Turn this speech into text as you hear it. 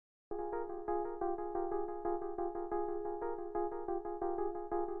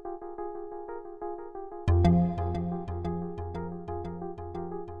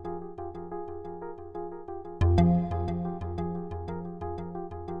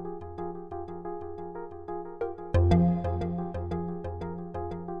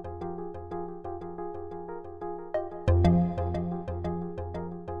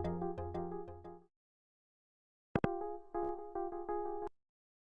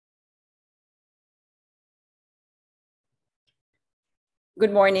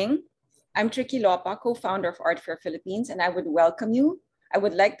Good morning. I'm Tricky Lopa, co-founder of Art Fair Philippines, and I would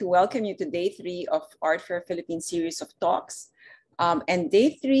like to welcome you to day 3 of Art Fair Philippines series of talks, and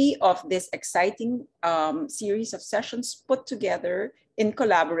day 3 of this exciting series of sessions put together in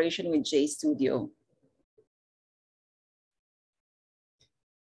collaboration with J Studio.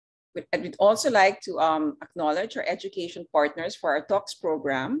 We'd also like to acknowledge our education partners for our talks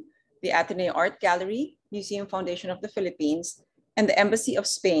program, the Ateneo Art Gallery, Museum Foundation of the Philippines, and the Embassy of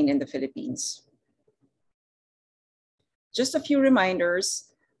Spain in the Philippines. Just a few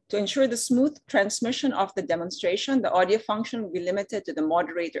reminders. To ensure the smooth transmission of the demonstration, the audio function will be limited to the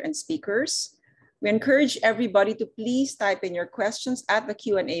moderator and speakers. We encourage everybody to please type in your questions at the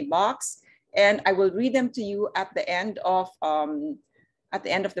Q&A box, and I will read them to you at the end of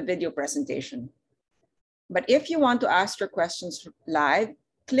the video presentation. But if you want to ask your questions live,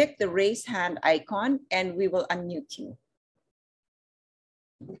 click the raise hand icon and we will unmute you.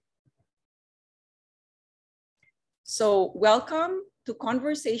 So welcome to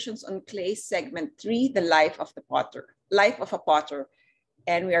Conversations on Clay segment 3, the life of a potter.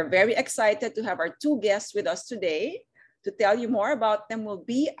 And we are very excited to have our 2 guests with us today. To tell you more about them will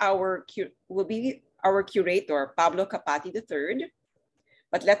be our curator, Pablo Capati III.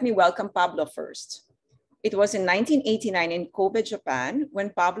 But let me welcome Pablo first. It was in 1989 in Kobe, Japan, when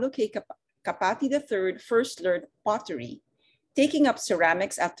Pablo Capati III first learned pottery, taking up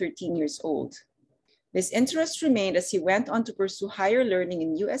ceramics at 13 years old. This interest remained as he went on to pursue higher learning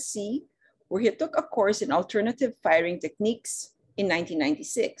in USC, where he took a course in alternative firing techniques in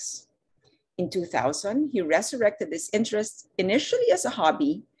 1996. In 2000, he resurrected this interest initially as a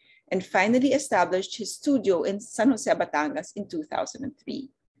hobby and finally established his studio in San Jose, Batangas in 2003.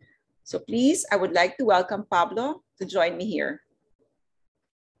 So please, I would like to welcome Pablo to join me here.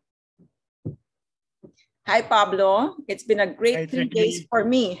 Hi, Pablo. It's been a great 3 days for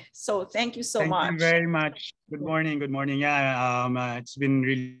me. So thank you so much. Thank you very much. Good morning. Good morning. Yeah, it's been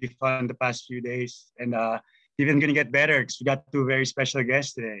really fun the past few days, and even going to get better because we got 2 very special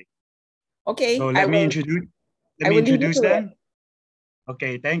guests today. Okay. So let me introduce them.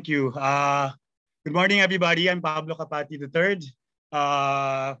 Okay, thank you. Good morning, everybody. I'm Pablo Capati III.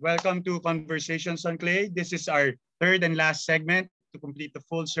 Welcome to Conversations on Clay. This is our 3rd and last segment to complete the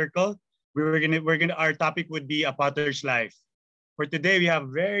full circle. Our topic would be a potter's life. For today, we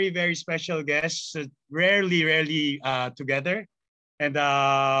have very, very special guests, rarely together. And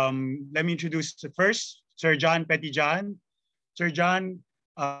let me introduce first, Sir Jon Pettyjohn. Sir Jon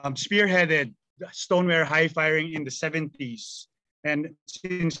spearheaded stoneware high firing in the 70s. And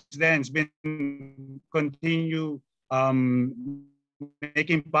since then, it's been continue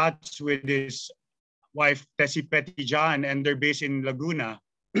making pots with his wife, Tessy Pettyjohn, and they're based in Laguna.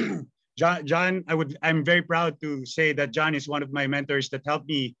 Jon, I'm very proud to say that Jon is one of my mentors that helped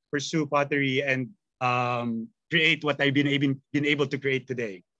me pursue pottery and create what I've been able to create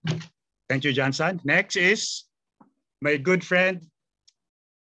today. Thank you, Jon-san. Next is my good friend,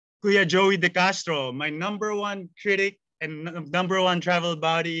 Kuya Joey de Castro, my #1 critic and #1 travel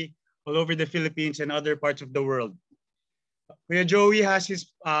buddy all over the Philippines and other parts of the world. Kuya Joey has his,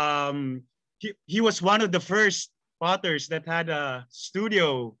 he was one of the first potters that had a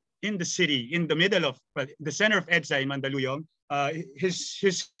studio in the city, in the middle of the center of EDSA in Mandaluyong. His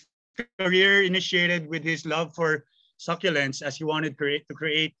career initiated with his love for succulents, as he wanted to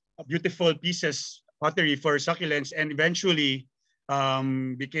create beautiful pieces, pottery for succulents, and eventually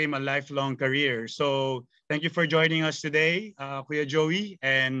became a lifelong career. So thank you for joining us today, Kuya Joey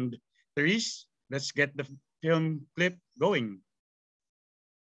and Therese. Let's get the film clip going.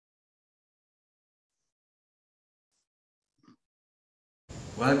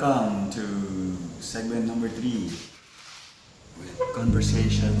 Welcome to segment number 3 with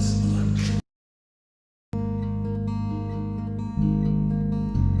Conversations on Clay.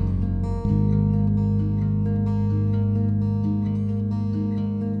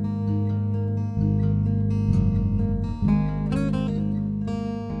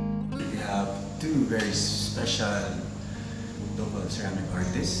 We have 2 very special local ceramic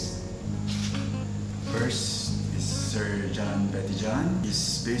artists. First is Sir Jon Pettyjohn.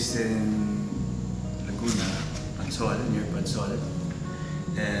 He's based in Laguna, Pansol, near Pansol.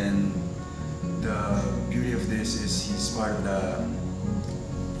 And the beauty of this is he's part of the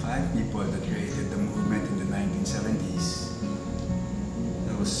 5 people that created the movement in the 1970s.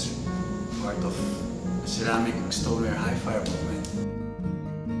 That was part of the ceramic stoneware high fire movement.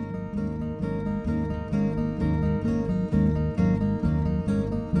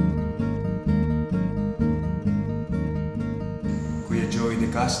 Joey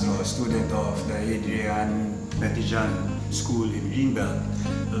de Castro, a student of the Pettyjohn school in Greenbelt.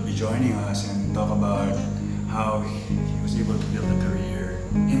 He'll be joining us and talk about how he was able to build a career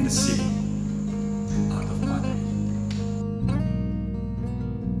in the city out of pottery.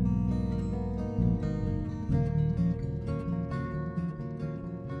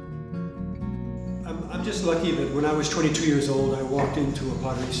 I'm just lucky that when I was 22 years old, I walked into a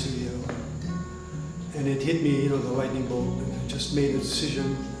pottery studio, and it hit me, the lightning bolt, and I just made a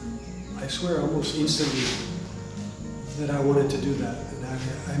decision, I swear almost instantly, that I wanted to do that. And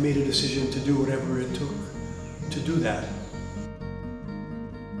I made a decision to do whatever it took to do that.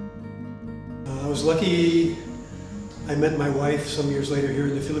 I was lucky I met my wife some years later here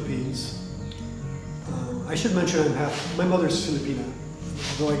in the Philippines. I should mention my mother's Filipina,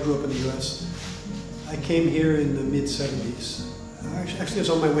 although I grew up in the US. I came here in the mid-70s. Actually, I was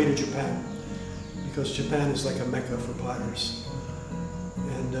on my way to Japan, because Japan is like a mecca for potters.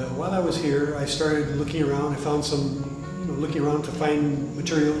 And while I was here, I started looking around. I found looking around to find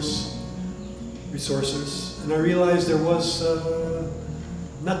materials, resources, and I realized there was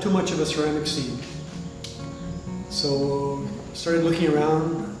not too much of a ceramic scene. So I started looking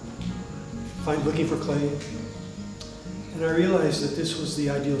around, looking for clay, and I realized that this was the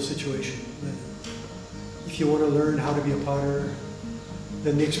ideal situation. If you want to learn how to be a potter,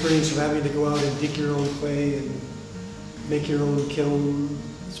 then the experience of having to go out and dig your own clay and make your own kiln,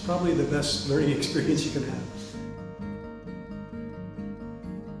 it's probably the best learning experience you can have.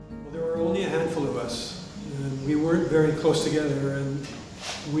 Well, there were only a handful of us, and we weren't very close together, and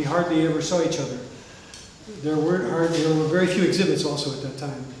we hardly ever saw each other. There were very few exhibits also at that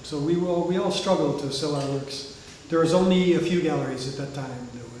time, so we all struggled to sell our works. There was only a few galleries at that time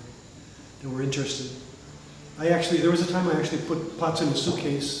that were interested. There was a time I actually put pots in a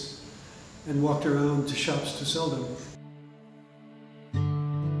suitcase and walked around to shops to sell them.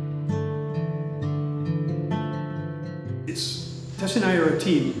 Tessy and I are a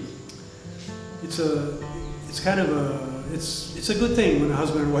team. It's a good thing when a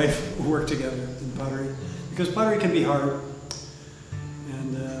husband and wife work together in pottery, because pottery can be hard,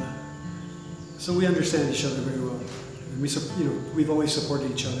 and so we understand each other very well. And we've always supported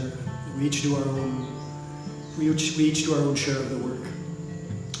each other. We each do our own. We each do our own share of the work.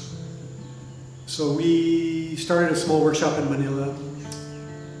 So we started a small workshop in Manila,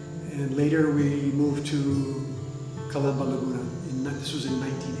 and later we moved to Calamba, Laguna. This was in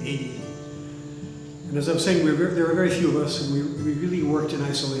 1980. And as I was saying, there were very few of us, and we really worked in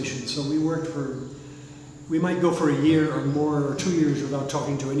isolation. So we might go for a year or more, or 2 years without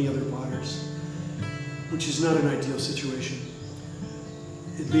talking to any other potters, which is not an ideal situation.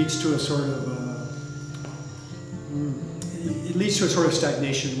 It leads to a sort of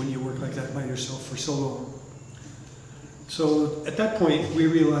stagnation when you work like that by yourself for so long. So at that point, we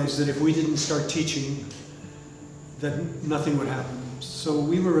realized that if we didn't start teaching, that nothing would happen. So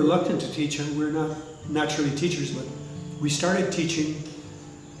we were reluctant to teach, and we're not naturally teachers, but we started teaching.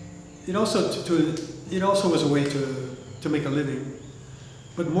 It also was a way to make a living,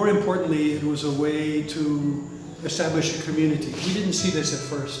 but more importantly, it was a way to establish a community. We didn't see this at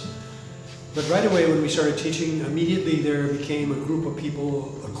first. But right away, when we started teaching, immediately there became a group of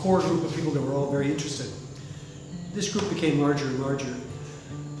people, a core group of people that were all very interested. This group became larger and larger,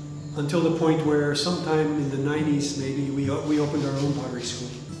 until the point where sometime in the 90s, maybe, we opened our own pottery school.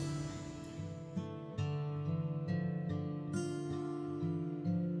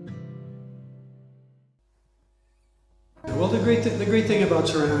 Well, the great thing about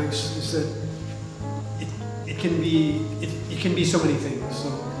ceramics is that it can be so many things. So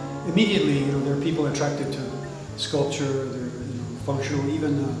immediately, there are people attracted to sculpture, they're functional,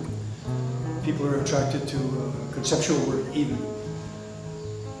 even people are attracted to conceptual work even.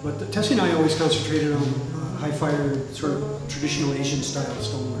 But Tessy and I always concentrated on high-fire, sort of traditional Asian style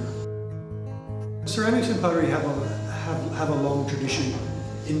stoneware. Ceramics and pottery have a long tradition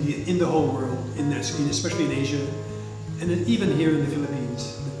in the whole world, especially in Asia, and even here in the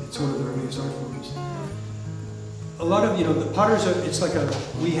Philippines. It's one of the earliest art forms. A lot of, the potters it's like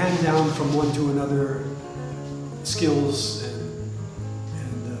we hand down from one to another skills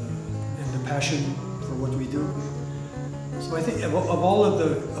and the passion for what we do. So I think of all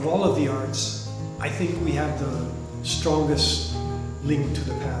of the arts, I think we have the strongest link to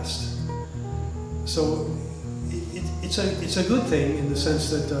the past. So it's a good thing in the sense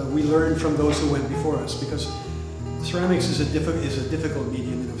that we learn from those who went before us, because ceramics is a difficult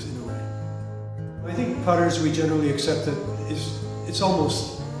medium in a way. I think potters, we generally accept that it's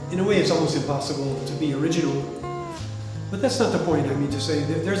almost impossible to be original. But that's not the point. I mean to say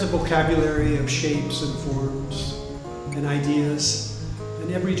there's a vocabulary of shapes and forms and ideas,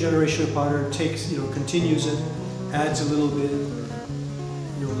 and every generation of potter continues it, adds a little bit,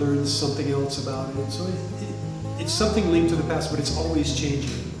 or learns something else about it. So it's something linked to the past, but it's always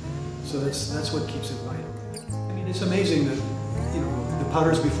changing. So that's what keeps it vital. I mean, it's amazing that the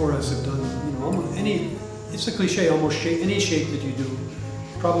potters before us have done almost any. It's a cliche, almost any shape that you do,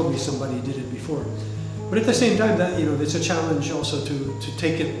 probably somebody did it before. But at the same time, that it's a challenge also to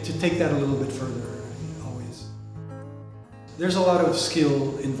take that a little bit further. Always, there's a lot of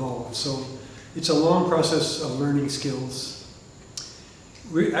skill involved. So it's a long process of learning skills.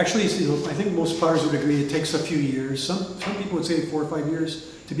 We actually, I think most potters would agree it takes a few years. Some people would say 4 or 5 years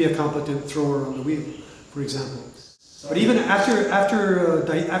to be a competent thrower on the wheel, for example. But even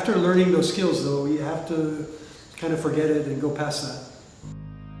after learning those skills, though, you have to kind of forget it and go past that.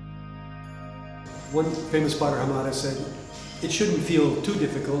 One famous potter, Hamada, said, "It shouldn't feel too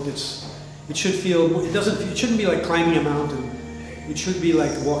difficult. It shouldn't be like climbing a mountain. It should be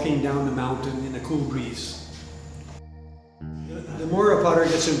like walking down the mountain in a cool breeze." The more a potter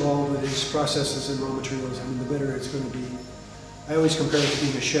gets involved with his processes and raw materials, I mean, the better it's going to be. I always compare it to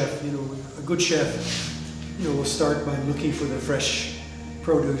being a chef. A good chef, will start by looking for the fresh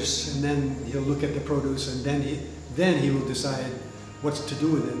produce, and then he'll look at the produce, and then he will decide what to do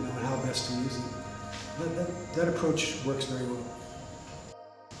with it and how best to use it. That approach works very well.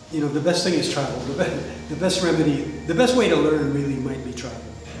 The best thing is travel. The best remedy, the best way to learn really might be travel.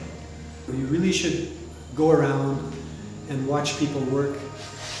 You really should go around and watch people work.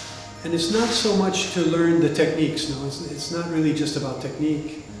 And it's not so much to learn the techniques, no, it's not really just about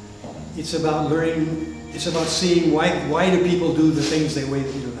technique. It's about learning, it's about seeing why do people do the things they way,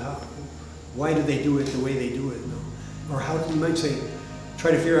 why do they do it the way they do it, no? Or how, you might say,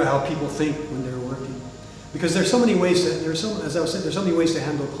 try to figure out how people think when they're working. Because there's so many ways as I said, there's so many ways to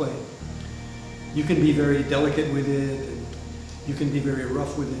handle clay. You can be very delicate with it, and you can be very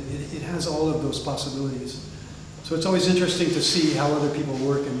rough with it. It has all of those possibilities. So it's always interesting to see how other people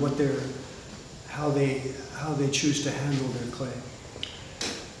work and how they choose to handle their clay.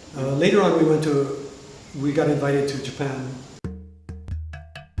 Later on, we got invited to Japan.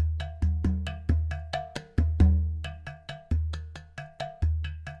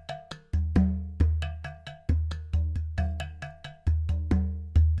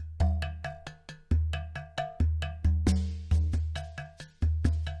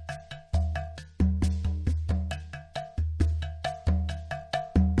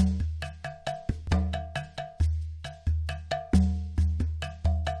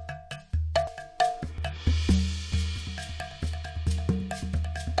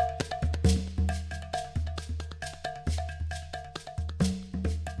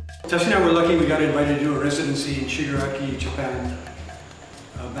 Tessy and I were lucky we got invited to do a residency in Shigaraki, Japan,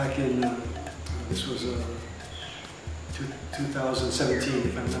 back in, this was 2017,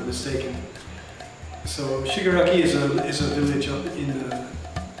 if I'm not mistaken. So Shigaraki is a village up in,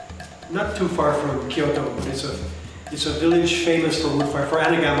 not too far from Kyoto, but it's a village famous for wood fire, for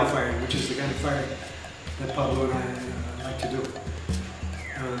anagama firing, which is the kind of fire that Pablo and I like to do.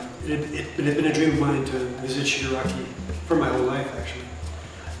 It had been a dream of mine to visit Shigaraki for my whole life, actually.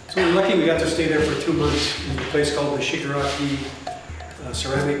 So we're lucky we got to stay there for 2 months in a place called the Shigaraki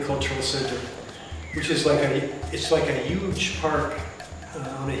Ceramic Cultural Center, which is it's like a huge park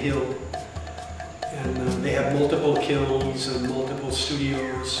on a hill, and they have multiple kilns and multiple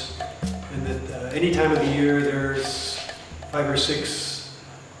studios, and that any time of the year there's 5 or 6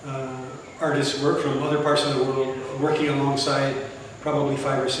 artists work from other parts of the world working alongside probably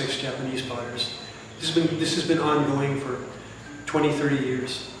 5 or 6 Japanese potters. This has been ongoing for 20, 30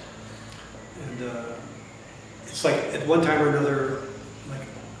 years. And it's like at one time or another, like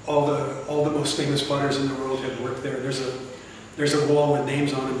all the most famous potters in the world have worked there. There's a wall with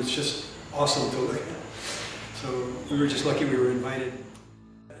names on it. It's just awesome to look at. So we were just lucky we were invited.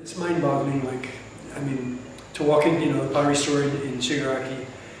 It's mind-boggling. I mean, to walk in, the pottery store in Shigaraki,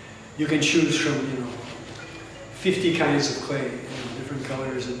 you can choose from 50 kinds of clay, different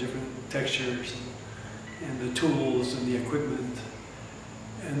colors and different textures, and the tools and the equipment.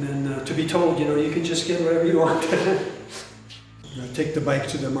 And then to be told, you can just get whatever you want. Take the bike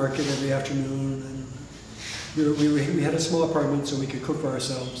to the market every afternoon, and we had a small apartment so we could cook for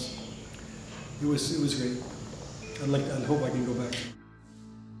ourselves. It was great. I hope I can go back.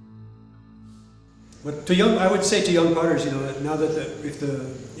 But I would say to young potters, now that if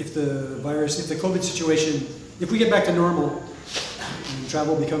the COVID situation, if we get back to normal and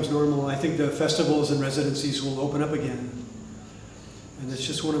travel becomes normal, I think the festivals and residencies will open up again. And it's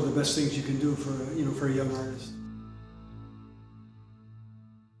just one of the best things you can do for a young artist.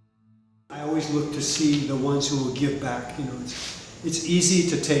 I always look to see the ones who will give back. It's easy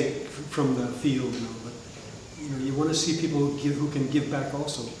to take from the field, but you want to see people who can give back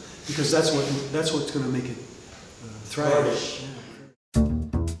also, because that's what's going to make it thrive. Yeah.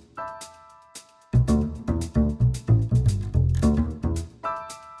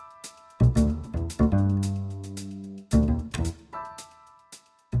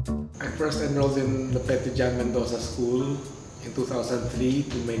 I first enrolled in the Pettyjohn Mendoza School in 2003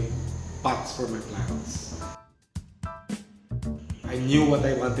 to make pots for my plants. I knew what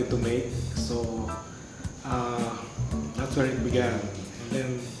I wanted to make, so that's where it began. And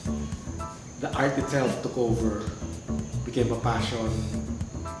then the art itself took over, became a passion.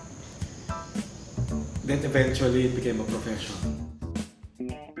 Then eventually it became a profession.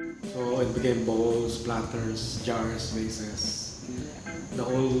 So it became bowls, platters, jars, vases, the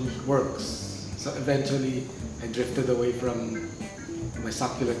whole works. So eventually I drifted away from my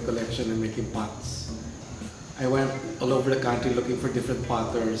succulent collection and making pots. I went all over the country looking for different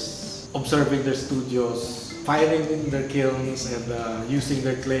potters, observing their studios, firing in their kilns and using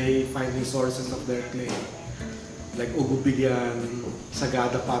their clay, finding sources of their clay. Like Ugubigan,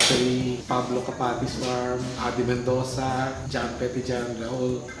 Sagada Pottery, Pablo Capati's farm, Adi Mendoza, Jon Pettyjohn, the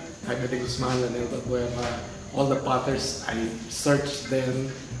whole Jaime de Guzman, Lanelda Cueva, all the potters, I searched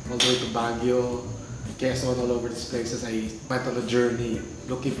them all the way to Baguio, Quezon, all over these places. I went on a journey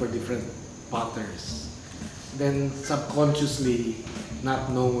looking for different potters. Then subconsciously,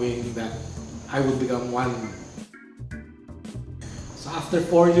 not knowing that I would become one. So after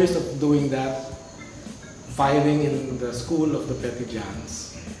 4 years of doing that, firing in the school of the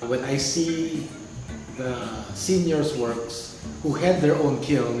Pettyjohns, when I see the seniors' works who had their own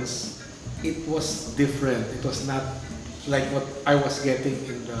kilns, it was different. It was not like what I was getting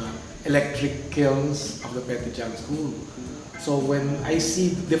in the electric kilns of the Pettyjohn school. So when I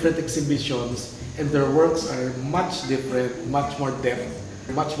see different exhibitions and their works are much different, much more depth,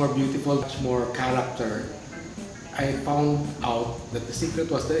 much more beautiful, much more character, I found out that the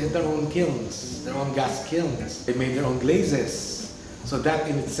secret was they had their own kilns, their own gas kilns. They made their own glazes. So that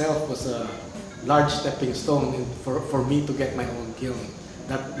in itself was a large stepping stone for me to get my own kiln.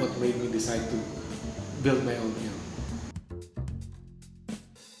 That's what made me decide to build my own kiln.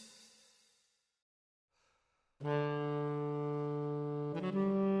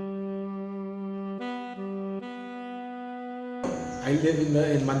 I live in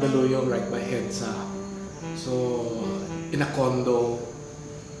Mandaluyong, right by EDSA. So, in a condo,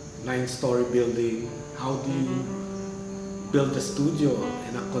 9-story building, how do you build a studio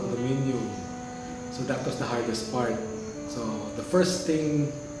in a condominium? So that was the hardest part. So the first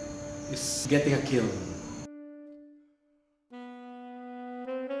thing is getting a kiln.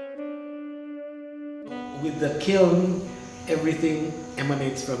 With the kiln, everything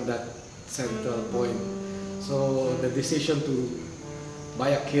emanates from that central point. So the decision to buy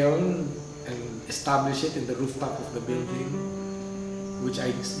a kiln and establish it in the rooftop of the building, which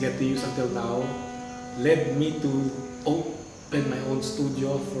I get to use until now, led me to open my own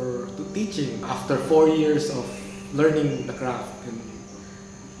studio to teaching. After 4 years of learning the craft and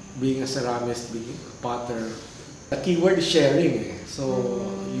being a ceramist, being a potter, the key word is sharing. So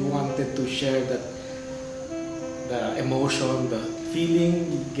you wanted to share the emotion, the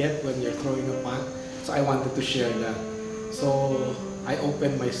feeling you get when you're throwing a pot. So I wanted to share that. So I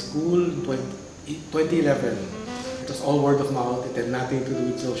opened my school in 2011. It was all word of mouth. It had nothing to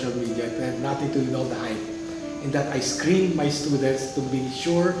do with social media. It had nothing to do with all the hype. In that I screened my students to be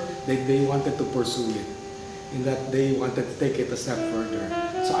sure that they wanted to pursue it. In that they wanted to take it a step further.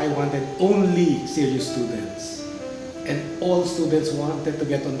 So I wanted only serious students. And all students wanted to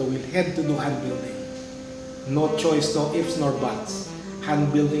get on the wheel, had to do hand building. No choice, no ifs nor buts.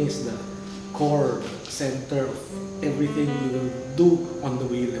 Hand building is the core, center of everything you will do on the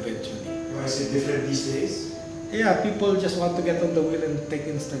wheel eventually. Why is it different these days? Yeah, people just want to get on the wheel and take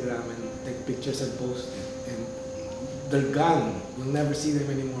Instagram and take pictures and post it. And they're gone. You'll never see them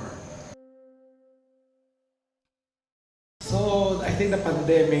anymore. So I think the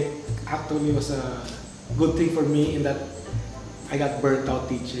pandemic actually was a good thing for me in that I got burnt out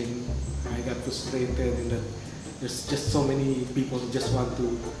teaching. I got frustrated in that there's just so many people who just want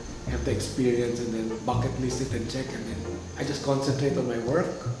to have the experience and then bucket list it and check, and then I just concentrate on my work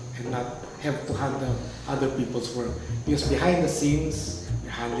and not have to handle other people's work. Because behind the scenes,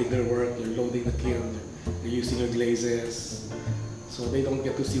 you're handling their work, you're loading the kiln, you're using your glazes, so they don't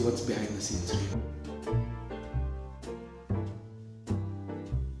get to see what's behind the scenes.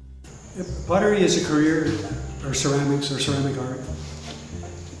 Pottery as a career, or ceramics or ceramic art,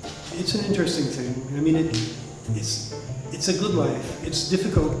 it's an interesting thing. I mean, it's a good life. It's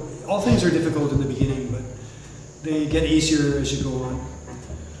difficult. All things are difficult in the beginning, but they get easier as you go on.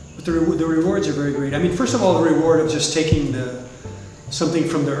 But the rewards are very great. I mean, first of all, the reward of just taking something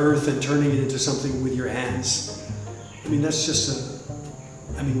from the earth and turning it into something with your hands. I mean, that's just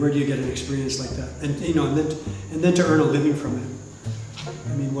I mean, where do you get an experience like that? And you know, and then to earn a living from it.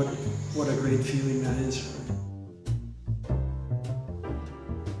 I mean, what a great feeling that is.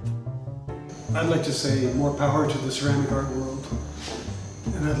 I'd like to say more power to the ceramic art world.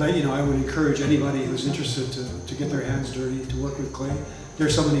 And I would encourage anybody who's interested to get their hands dirty, to work with clay.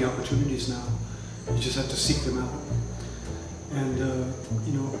 There's so many opportunities now. You just have to seek them out. And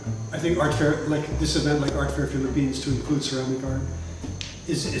you know, I think art fair, like this event, like Art Fair Philippines, to include ceramic art,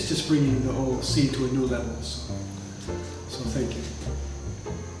 is just bringing the whole scene to a new level. So thank you.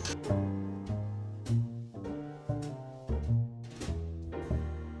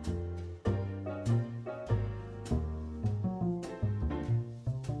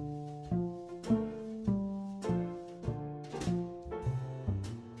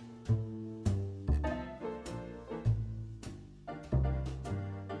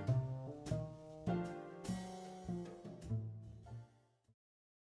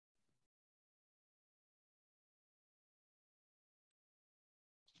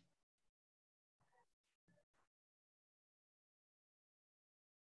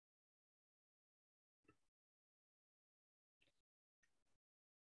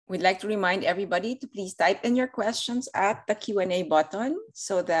 We'd like to remind everybody to please type in your questions at the Q&A button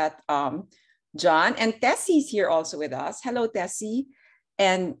so that John and Tessy's here also with us. Hello, Tessy,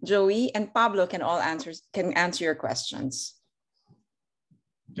 and Joey and Pablo can all answer your questions.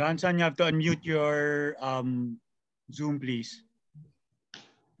 Johnson, you have to unmute your Zoom, please.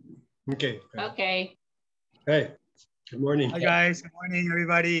 Okay. Okay. Hey, good morning. Hi, guys. Good morning,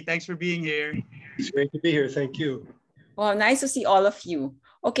 everybody. Thanks for being here. It's great to be here. Thank you. Well, nice to see all of you.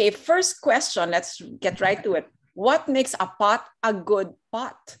 Okay, first question, let's get right to it. What makes a pot a good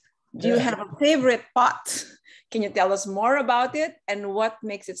pot? Do you have a favorite pot? Can you tell us more about it and what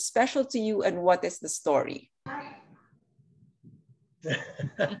makes it special to you and what is the story?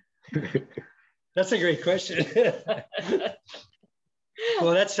 That's a great question.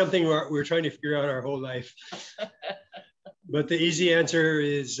 Well, that's something we're trying to figure out our whole life. But the easy answer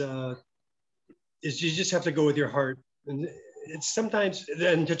is you just have to go with your heart. And it's sometimes,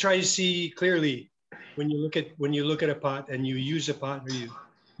 and to try to see clearly when you look at a pot and you use a pot or you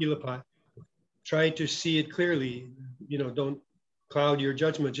heal a pot, try to see it clearly. You know, don't cloud your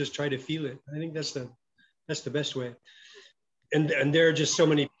judgment, just try to feel it. I think that's the best way. And there are just so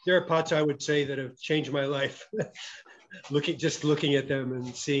many, there are pots I would say that have changed my life. looking at them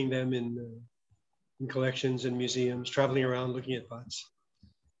and seeing them in collections and museums, traveling around looking at pots.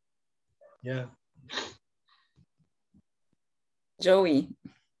 Yeah. Joey.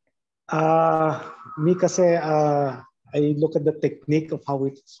 Me kasi, I look at the technique of how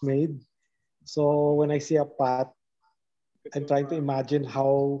it's made. So when I see a pot, I'm trying to imagine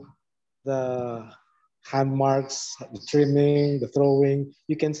how the hand marks, the trimming, the throwing,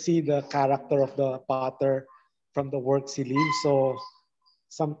 you can see the character of the potter from the works he leaves. So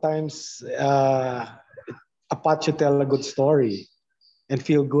sometimes a pot should tell a good story and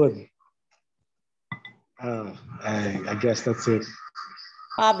feel good. I guess that's it.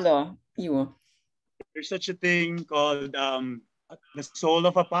 Pablo, you. There's such a thing called the soul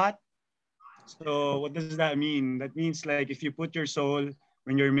of a pot. So what does that mean? That means like if you put your soul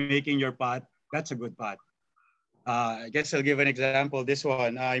when you're making your pot, that's a good pot. I guess I'll give an example. This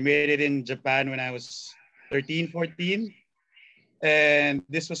one, I made it in Japan when I was 13, 14. And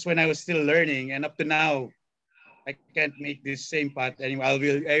this was when I was still learning. And up to now, I can't make this same pot anymore.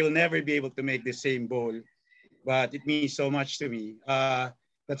 I will never be able to make the same bowl. But it means so much to me.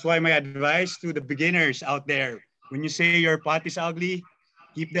 That's why my advice to the beginners out there, when you say your pot is ugly,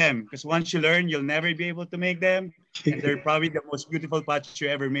 keep them. Because once you learn, you'll never be able to make them. And they're probably the most beautiful pots you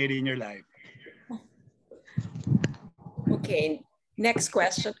ever made in your life. Okay, next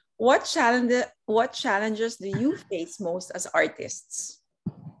question. What challenges do you face most as artists?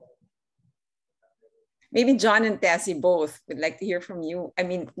 Maybe John and Tessy both would like to hear from you. I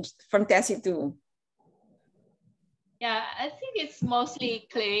mean, from Tessy too. Yeah, I think it's mostly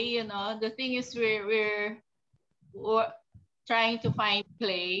clay, you know. The thing is we're trying to find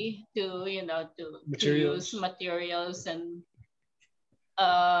clay to, you know, to use materials and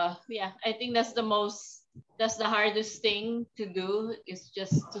yeah, I think that's the hardest thing to do is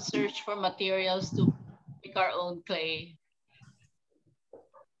just to search for materials to make our own clay.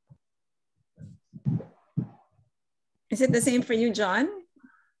 Is it the same for you, John?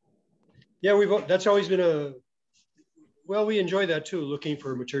 Yeah, that's always been we enjoy that too, looking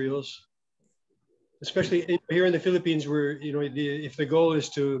for materials. especially here in the Philippines, where if the goal is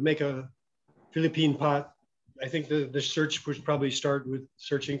to make a Philippine pot, I think the search would probably start with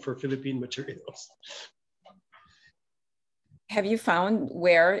searching for Philippine materials. Have you found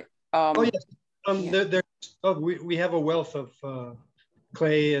where? Oh yes, yeah. we have a wealth of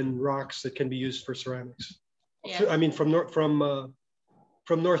clay and rocks that can be used for ceramics. Yeah. I mean, from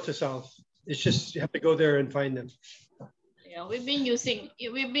north to south. It's just you have to go there and find them. Yeah, we've been using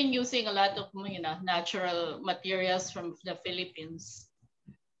a lot of natural materials from the Philippines.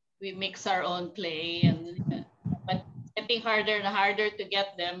 We mix our own clay, but it's getting harder and harder to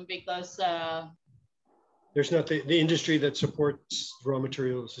get them because there's not the industry that supports raw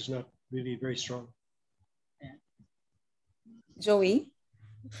materials is not really very strong. Yeah. Joey,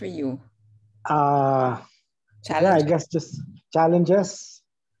 for you. Yeah, I guess just challenges.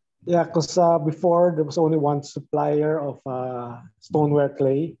 Yeah, because before there was only one supplier of stoneware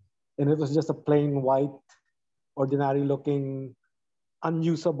clay, and it was just a plain white, ordinary looking,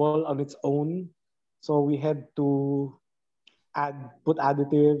 unusable on its own. So we had to put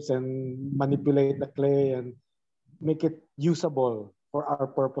additives and manipulate the clay and make it usable for our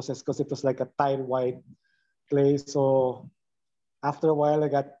purposes because it was like a tile white clay. So after a while, I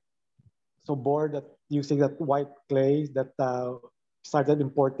got so bored at using that white clay that started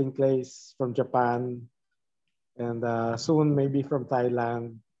importing clays from Japan and soon maybe from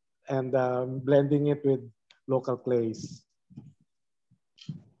Thailand and blending it with local clays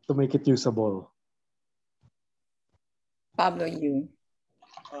to make it usable. Pablo, you?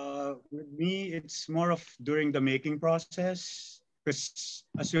 With me, it's more of during the making process because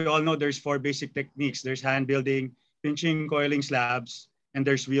as we all know, there's 4 basic techniques. There's hand building, pinching, coiling slabs, and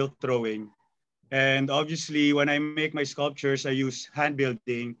there's wheel throwing. And obviously, when I make my sculptures, I use hand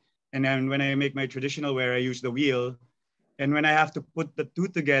building. And then when I make my traditional ware, I use the wheel. And when I have to put the two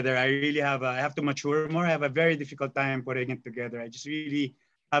together, I have to mature more. I have a very difficult time putting it together. I just really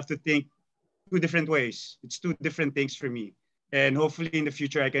have to think 2 different ways. It's 2 different things for me. And hopefully in the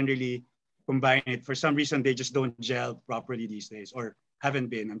future, I can really combine it. For some reason, they just don't gel properly these days or haven't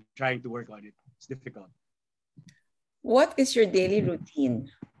been. I'm trying to work on it. It's difficult. What is your daily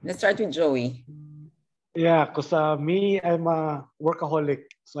routine? Let's start with Joey. Yeah, because me, I'm a workaholic.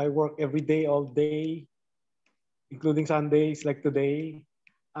 So I work every day, all day, including Sundays like today.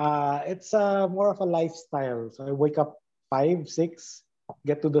 It's more of a lifestyle. So I wake up 5, 6,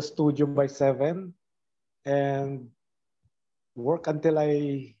 get to the studio by 7, and work until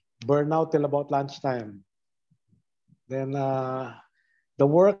I burn out till about lunchtime. Then the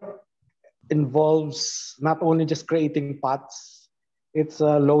work involves not only just creating pots, it's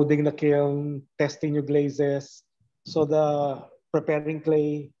loading the kiln, testing new glazes, so the preparing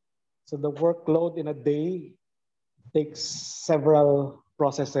clay. So the workload in a day takes several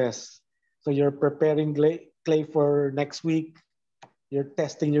processes. So you're preparing clay for next week, you're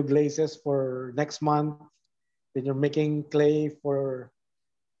testing new glazes for next month, then you're making clay for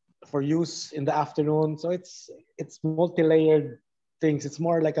use in the afternoon. So it's multi-layered things. It's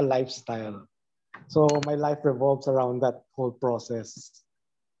more like a lifestyle. So my life revolves around that whole process.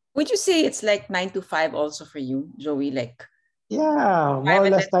 Would you say it's like 9 to 5 also for you, Joey? Like, yeah, more or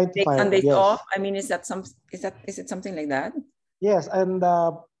less 9 to 5. Sundays yes. off. I mean, is it something like that? Yes, and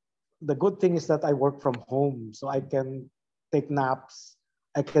the good thing is that I work from home, so I can take naps.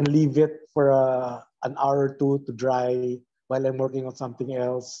 I can leave it for an hour or 2 to dry while I'm working on something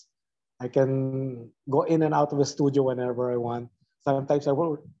else. I can go in and out of the studio whenever I want. Sometimes I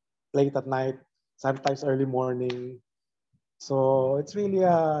work late at night, sometimes early morning. So it's really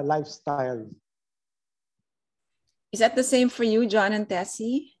a lifestyle. Is that the same for you, Jon and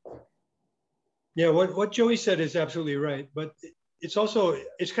Tessy? Yeah, what Joey said is absolutely right. But it's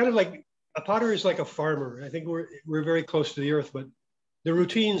kind of like a potter is like a farmer. I think we're very close to the earth, but the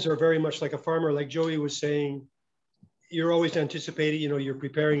routines are very much like a farmer. Like Joey was saying, you're always anticipating, you're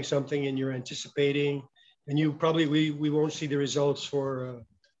preparing something and you're anticipating, and you probably, we won't see the results for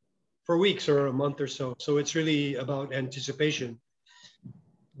weeks or a month or so. So it's really about anticipation.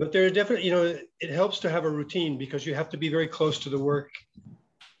 But there are definitely, it helps to have a routine because you have to be very close to the work.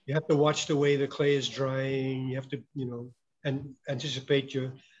 You have to watch the way the clay is drying. You have to, and anticipate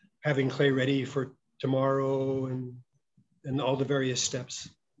you having clay ready for tomorrow and all the various steps.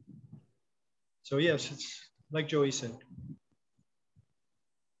 So yes, it's like Joey said.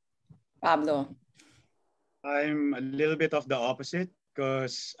 Pablo. I'm a little bit of the opposite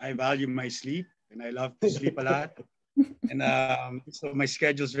because I value my sleep and I love to sleep a lot. And so my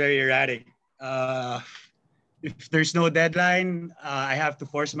schedule is very erratic. If there's no deadline, I have to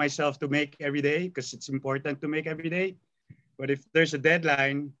force myself to make every day because it's important to make every day. But if there's a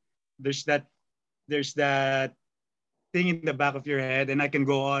deadline, there's there's that thing in the back of your head, and I can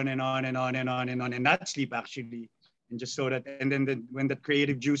go on and on and on and on and on and not sleep actually, and just so that, and then when the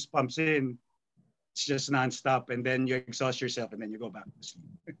creative juice pumps in, it's just nonstop, and then you exhaust yourself, and then you go back to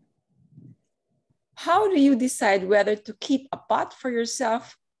sleep. How do you decide whether to keep a pot for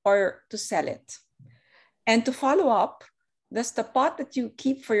yourself or to sell it? And to follow up, does the pot that you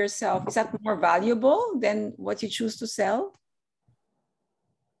keep for yourself, is that more valuable than what you choose to sell?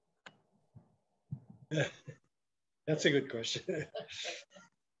 That's a good question.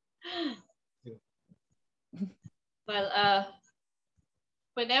 Well,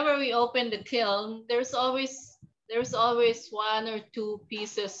 whenever we open the kiln, there's always one or two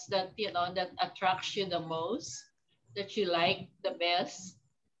pieces that that attracts you the most, that you like the best.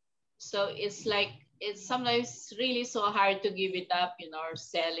 So it's like, it's sometimes really so hard to give it up, or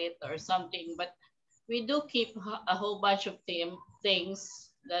sell it or something. But we do keep a whole bunch of things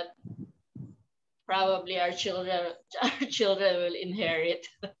that probably our children will inherit.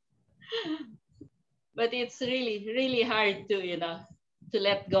 But it's really, really hard to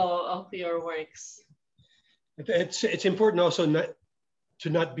let go of your works. It's important also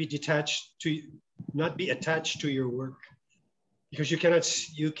not be attached to your work, because you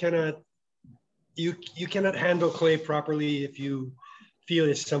cannot handle clay properly if you feel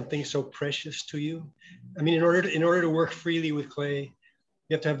it's something so precious to you. I mean, in order to work freely with clay,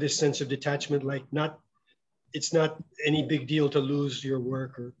 you have to have this sense of detachment, like it's not any big deal to lose your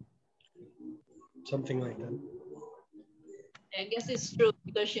work or something like that. I guess it's true,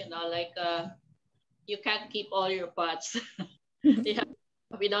 because you can't keep all your pots.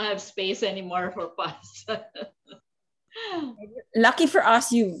 We don't have space anymore for pots. Lucky for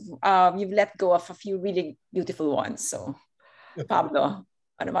us, you've let go of a few really beautiful ones. So, Pablo,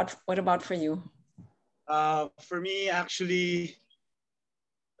 what about for you? For me, actually,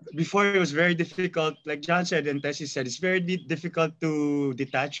 before it was very difficult. Like John said and Tessy said, it's very difficult to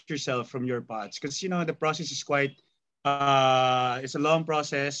detach yourself from your pots, because the process is quite. It's a long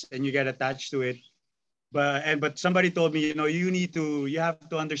process, and you get attached to it. But somebody told me, you have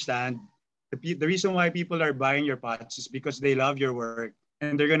to understand the reason why people are buying your pots is because they love your work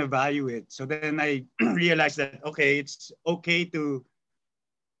and they're gonna value it. So then I realized that it's okay to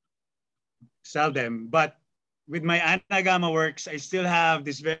sell them, but with my Anagama works, I still have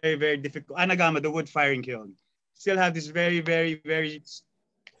this very, very difficult Anagama, the wood firing kiln. Still have this very, very, very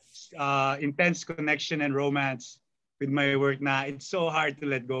intense connection and romance with my work. Now it's so hard to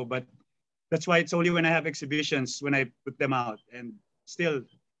let go, but that's why it's only when I have exhibitions when I put them out, and still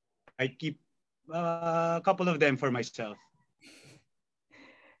I keep a couple of them for myself.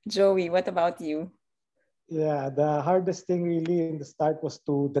 Joey, what about you? Yeah, the hardest thing really in the start was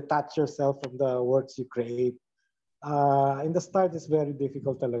to detach yourself from the works you create. In the start, it's very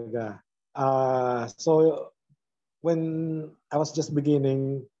difficult talaga. So when I was just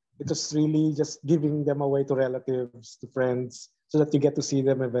beginning, it was really just giving them away to relatives, to friends, so that you get to see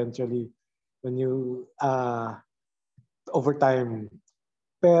them eventually when you, over time.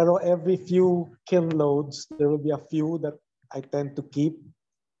 Pero every few kiln loads, there will be a few that I tend to keep.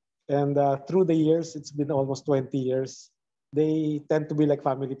 And through the years, it's been almost 20 years, they tend to be like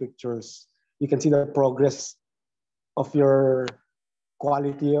family pictures. You can see the progress of your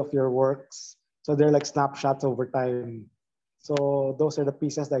quality of your works. So they're like snapshots over time. So those are the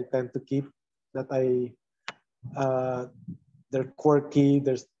pieces that I tend to keep, that they're quirky.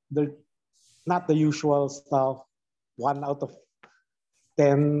 They're not the usual stuff. 1 out of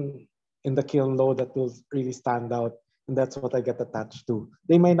 10 in the kiln load that will really stand out. And that's what I get attached to.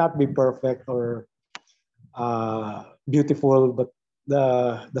 They may not be perfect or beautiful, but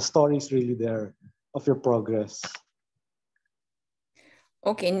the story is really there of your progress.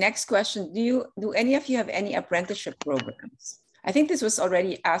 Okay, next question. Do any of you have any apprenticeship programs? I think this was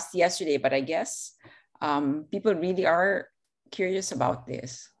already asked yesterday, but I guess people really are curious about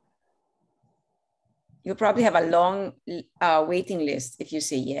this. You'll probably have a long waiting list if you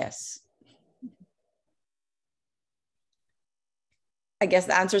say yes. I guess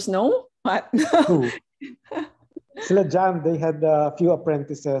the answer is no. What? Sila Jan, they had a few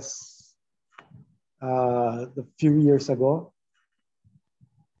apprentices a few years ago.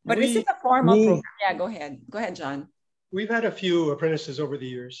 But is it a formal program? Yeah, go ahead. Go ahead, John. We've had a few apprentices over the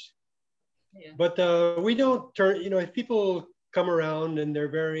years. Yeah. But we don't turn, if people come around and they're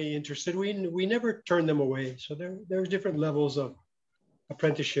very interested, we never turn them away. So there's different levels of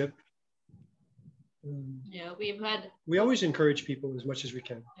apprenticeship. Yeah, we always encourage people as much as we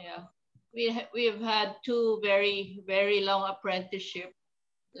can. Yeah, we've had 2 very, very long apprenticeship,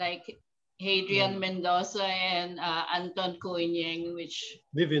 like Hadrian Mendoza and Anton Koinyeng, which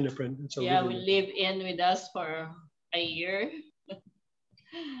Live-in apprentice. yeah, will live in with us for a year.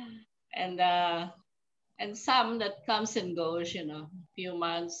 And some that comes and goes, you know, few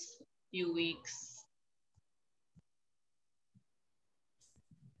months, few weeks.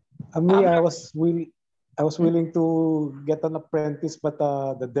 Me, I was willing to get an apprentice, but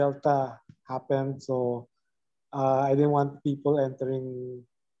the Delta happened, so I didn't want people entering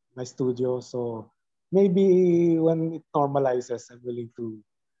my studio. So maybe when it normalizes, I'm willing to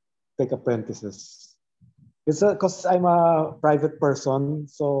take apprentices. It's because I'm a private person,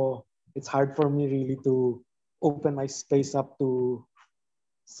 so it's hard for me really to open my space up to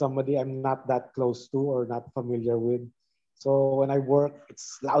somebody I'm not that close to or not familiar with. So when I work,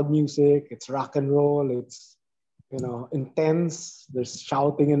 it's loud music, it's rock and roll, it's intense. There's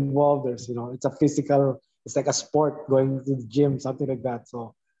shouting involved. There's it's a physical. It's like a sport going to the gym, something like that.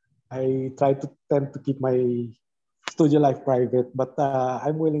 So I tend to keep my studio life private, but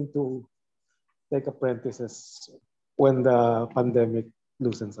I'm willing to take apprentices when the pandemic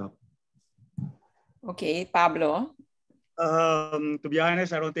loosens up. Okay, Pablo. To be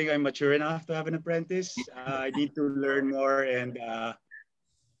honest, I don't think I'm mature enough to have an apprentice. I need to learn more, and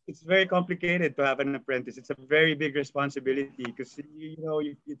it's very complicated to have an apprentice. It's a very big responsibility because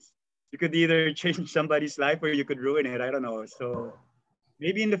you could either change somebody's life or you could ruin it. I don't know. So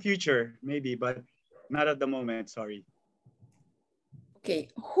maybe in the future, maybe, but not at the moment. Sorry. Okay,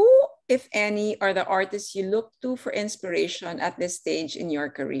 who, if any, are the artists you look to for inspiration at this stage in your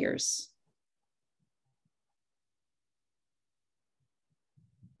careers?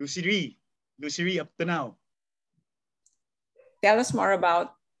 Lucy Ree up to now. Tell us more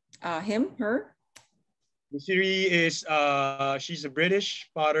about her. Lucy Ree is, she's a British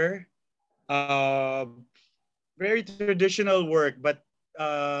potter. Very traditional work, but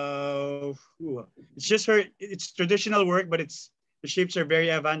it's traditional work, but the shapes are very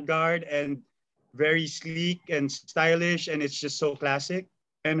avant-garde and very sleek and stylish, and it's just so classic.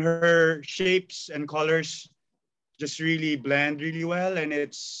 And her shapes and colors just really blend really well, and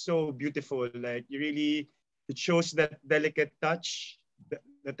it's so beautiful. Like it shows that delicate touch,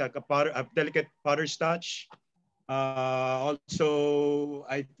 that a delicate potter's touch. Also,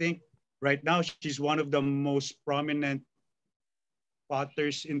 I think right now she's one of the most prominent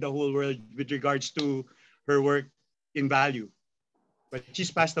potters in the whole world with regards to her work in value. But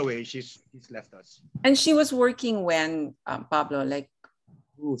she's passed away. She's left us. And she was working when, Pablo, like.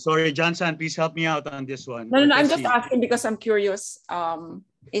 Ooh, sorry, Johnson, please help me out on this one. No, I'm just asking because I'm curious.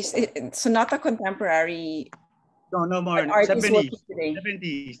 Is it Sonata contemporary? No more. 70s,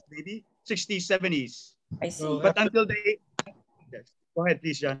 maybe 60s, 70s. I see. Well, but until they. Yes. Go ahead,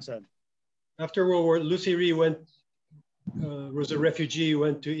 please, Johnson. After World War, Lucy Ree was a refugee,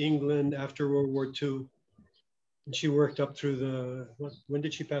 went to England after World War II. And she worked up through when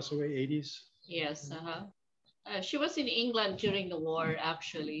did she pass away? 80s? Yes. She was in England during the war,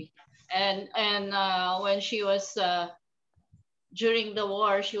 actually, and when she was during the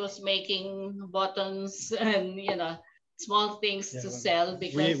war, she was making buttons and small things to sell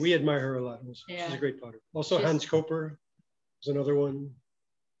because we admire her a lot. She's a great potter. Also, Hans Koper is another one.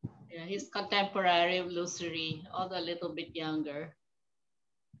 Yeah, he's contemporary of Lucy Ree, although a little bit younger.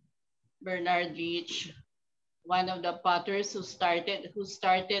 Bernard Leach, one of the potters who started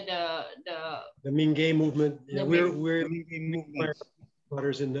the Mingay movement. Yeah, we're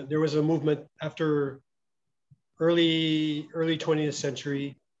potters there was a movement after early 20th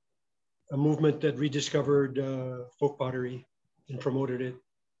century, a movement that rediscovered folk pottery and promoted it.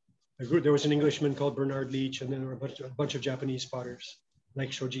 There was an Englishman called Bernard Leach, and then there were a bunch of Japanese potters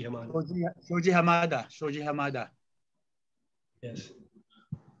like Shoji Hamada. Shoji Hamada. Yes.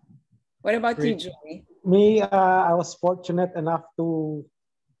 What about you, Joey? Me, I was fortunate enough to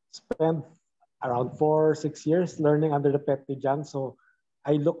spend around 4 or 6 years learning under the Pettyjohn. So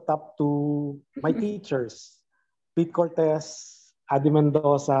I looked up to my teachers, Pete Cortez, Adi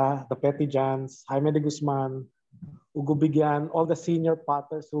Mendoza, the Pettyjohns, Jaime de Guzman, Ugo Bigyan, all the senior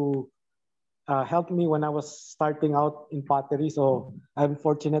potters who helped me when I was starting out in pottery. So I'm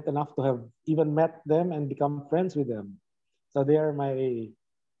fortunate enough to have even met them and become friends with them. So they are my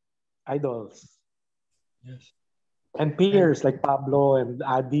idols. Yes. And peers like Pablo and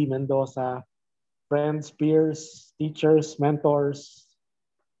Adi Mendoza, friends, peers, teachers, mentors.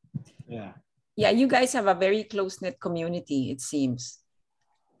 Yeah. Yeah, you guys have a very close-knit community, it seems,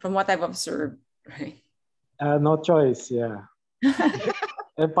 from what I've observed, right? No choice, yeah.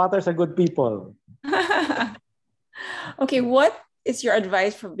 And potters are good people. Okay, what is your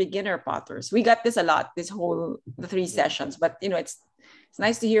advice for beginner potters? We got this a lot, the 3 sessions, but it's It's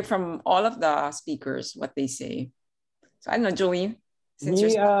nice to hear from all of the speakers what they say. So I don't know, Joey. Since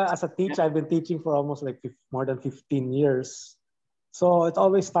Me, as a teacher, I've been teaching for almost like more than 15 years. So it's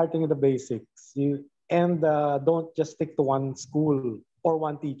always starting with the basics. Don't just stick to one school or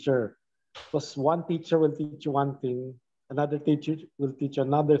one teacher, because one teacher will teach you one thing, another teacher will teach you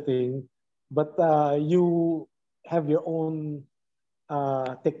another thing, but you have your own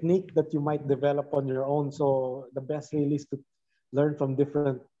technique that you might develop on your own. So the best really is to learn from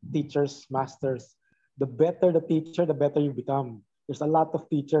different teachers, masters. The better the teacher, the better you become. There's a lot of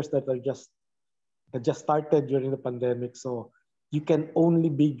teachers that just started during the pandemic. So you can only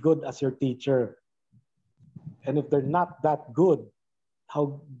be good as your teacher. And if they're not that good,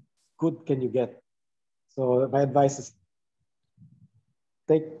 how good can you get? So my advice is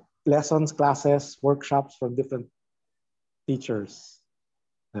take lessons, classes, workshops from different teachers.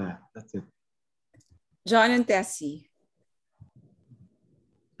 That's it. Jon and Tessy.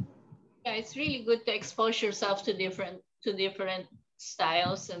 Yeah, it's really good to expose yourself to different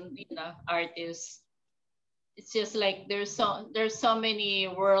styles and artists. It's just like there's so many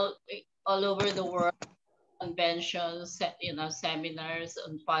all over the world conventions, seminars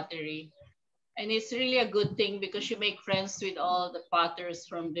on pottery. And it's really a good thing because you make friends with all the potters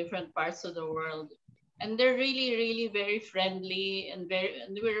from different parts of the world. And they're really, really very friendly and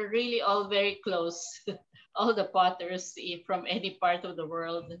we're really all very close. All the potters from any part of the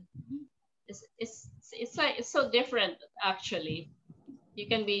world. It's so different actually.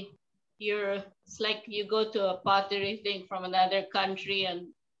 It's like you go to a pottery thing from another country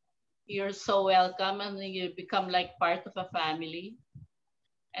and you're so welcome and you become like part of a family.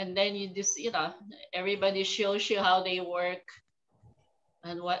 And then you just, everybody shows you how they work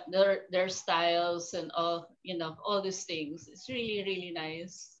and what their styles and all these things. It's really, really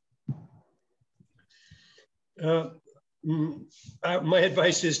nice. My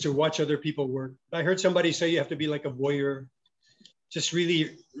advice is to watch other people work. I heard somebody say you have to be like a voyeur. Just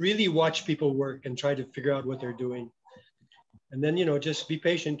really, really watch people work and try to figure out what they're doing. And then, just be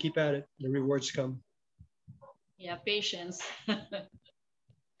patient, keep at it. The rewards come. Yeah, patience.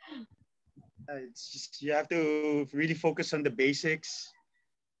 It's just, you have to really focus on the basics,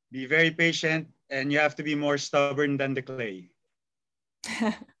 be very patient, and you have to be more stubborn than the clay.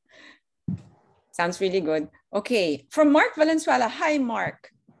 Sounds really good. Okay, from Mark Valenzuela. Hi, Mark.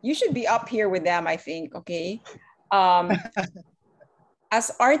 You should be up here with them, I think, okay? As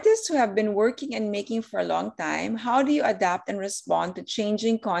artists who have been working and making for a long time, how do you adapt and respond to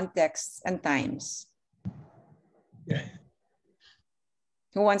changing contexts and times? Yeah.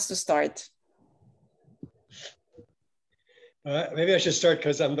 Who wants to start? Maybe I should start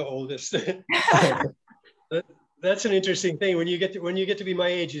because I'm the oldest. That's an interesting thing. When you get to be my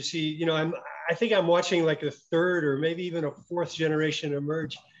age, you see, I think I'm watching like a third or maybe even a fourth generation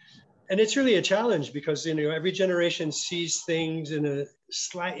emerge. And it's really a challenge because, every generation sees things in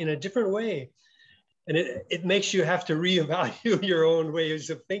a different way. And it makes you have to reevaluate your own ways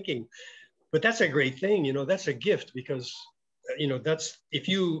of thinking. But that's a great thing, that's a gift because, that's, if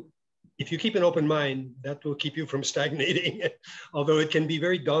you keep an open mind, that will keep you from stagnating. Although it can be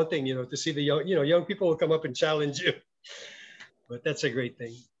very daunting, to see the young people will come up and challenge you. But that's a great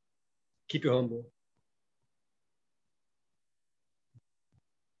thing. Keep you humble.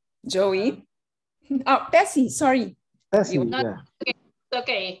 Joey? Oh, Tessy, sorry. Tessy, yeah.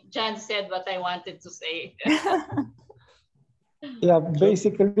 Okay, Jon said what I wanted to say. Yeah,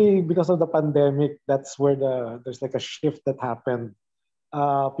 basically because of the pandemic, that's where there's like a shift that happened.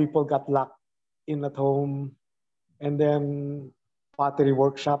 People got locked in at home, and then pottery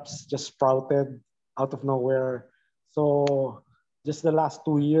workshops just sprouted out of nowhere. So just the last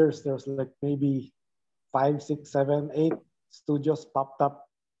 2 years, there was like maybe 5, 6, 7, 8 studios popped up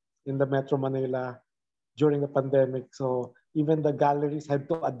in the Metro Manila during the pandemic. So even the galleries had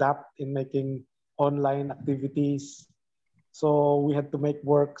to adapt in making online activities. So we had to make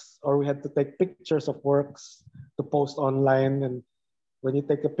works, or we had to take pictures of works to post online. And when you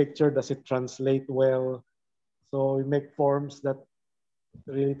take a picture, does it translate well? So we make forms that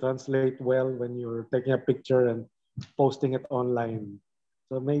really translate well when you're taking a picture and posting it online.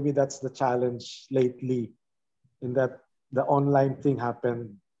 So maybe that's the challenge lately, in that the online thing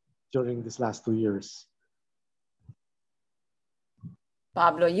happened during these last 2 years.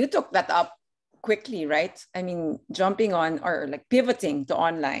 Pablo, you took that up quickly, right? I mean, jumping on or like pivoting to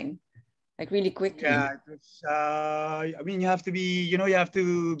online, like really quickly. Yeah, you have to be, you have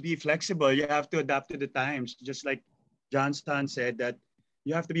to be flexible. You have to adapt to the times. Just like Jon's son said, that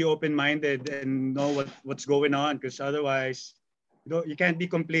you have to be open-minded and know what's going on, because otherwise, you can't be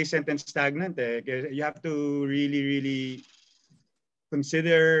complacent and stagnant. You have to really, really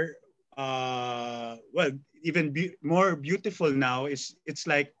consider, well, even more beautiful now is it's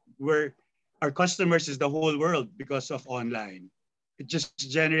like our customers is the whole world because of online. It just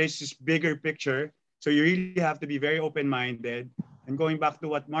generates this bigger picture. So you really have to be very open-minded. And going back to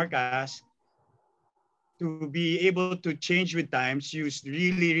what Mark asked, to be able to change with times, you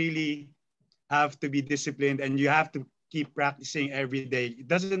really, really have to be disciplined and you have to keep practicing every day. It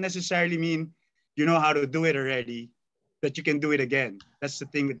doesn't necessarily mean you know how to do it already, that you can do it again. That's the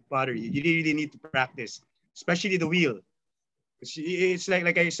thing with pottery. You really need to practice, especially the wheel. It's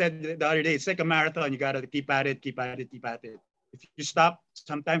like I said the other day, it's like a marathon. You got to keep at it, keep at it, keep at it. If you stop,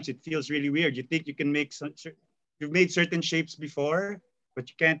 sometimes it feels really weird. You think you can make you've made certain shapes before, but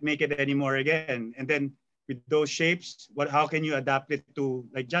you can't make it anymore again. And then with those shapes, how can you adapt it to,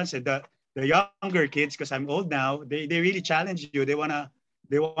 like John said, the younger kids, because I'm old now, they really challenge you. They wanna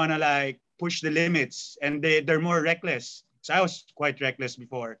like push the limits, and they're more reckless. So I was quite reckless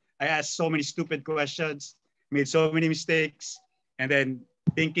before. I asked so many stupid questions, made so many mistakes, and then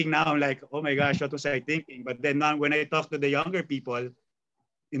thinking now, I'm like, oh my gosh, what was I thinking? But then now when I talk to the younger people,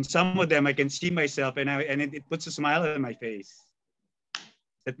 in some of them I can see myself, and it puts a smile on my face.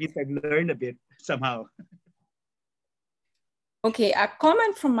 That means I've learned a bit somehow. Okay, a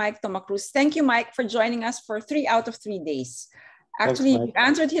comment from Mike Tomacruz. Thank you, Mike, for joining us for 3 out of 3 days. Actually, you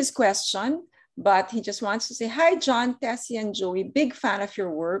answered his question, but he just wants to say, hi, John, Tessy, and Joey, big fan of your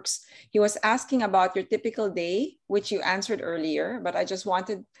works. He was asking about your typical day, which you answered earlier, but I just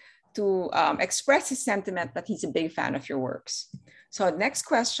wanted to express his sentiment that he's a big fan of your works. So next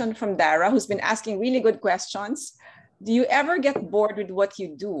question from Dara, who's been asking really good questions. Do you ever get bored with what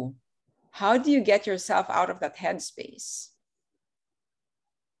you do? How do you get yourself out of that headspace?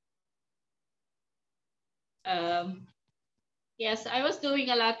 Yes, I was doing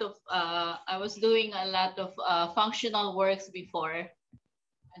a lot of functional works before,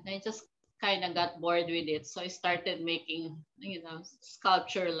 and I just kind of got bored with it. So I started making,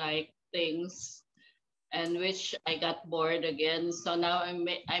 sculpture-like things, and which I got bored again. So now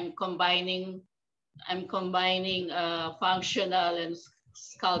I'm combining functional and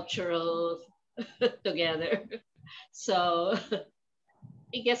sculptural together. So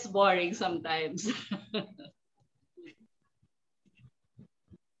it gets boring sometimes.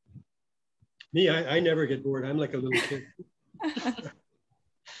 Me, I never get bored. I'm like a little kid.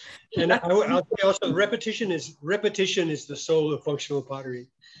 And I'll say also, repetition is the soul of functional pottery.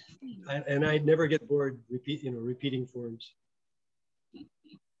 And I never get bored repeating forms.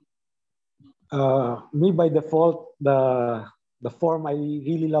 Me by default, the form I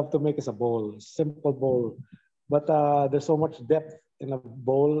really love to make is a bowl, simple bowl. But there's so much depth in a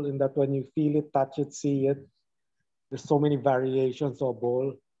bowl in that when you feel it, touch it, see it, there's so many variations of a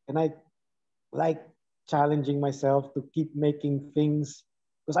bowl. And I like challenging myself to keep making things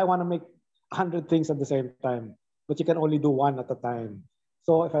because I want to make 100 things at the same time, but you can only do one at a time.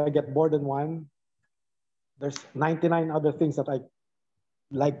 So if I get bored in one, there's 99 other things that I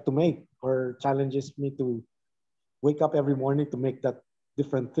like to make or challenges me to wake up every morning to make that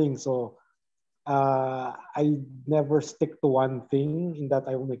different thing. So I never stick to one thing in that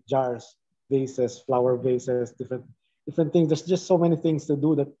I will make jars, vases, flower vases, different things. There's just so many things to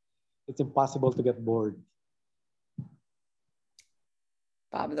do that it's impossible to get bored.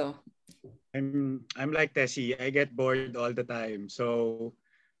 Pablo. I'm like Tessy. I get bored all the time. So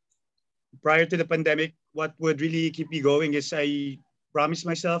prior to the pandemic, what would really keep me going is I promised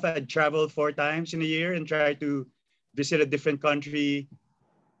myself I'd travel 4 times in a year and try to visit a different country.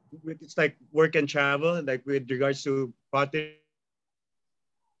 It's like work and travel, like with regards to pottery.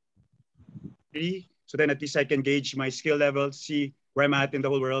 So then at least I can gauge my skill level, see where I'm at in the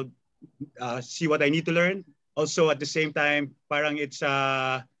whole world, see what I need to learn. Also at the same time, parang it's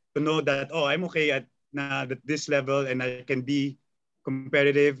to know that, oh, I'm okay at this level and I can be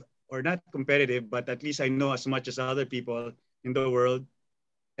competitive or not competitive, but at least I know as much as other people in the world.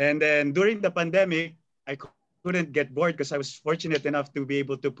 And then during the pandemic, I couldn't get bored because I was fortunate enough to be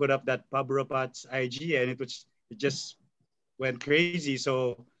able to put up that Pablo Pat's IG, and it just went crazy.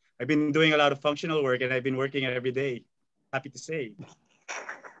 So I've been doing a lot of functional work and I've been working every day. Happy to say.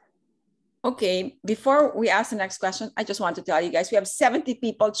 Okay, before we ask the next question, I just want to tell you guys, we have 70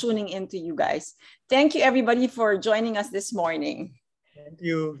 people tuning into you guys. Thank you everybody for joining us this morning. Thank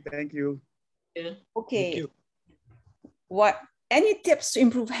you, thank you. Okay, thank you. Any tips to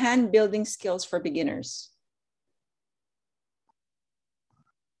improve hand building skills for beginners?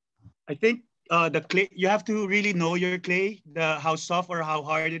 I think the clay, you have to really know your clay, how soft or how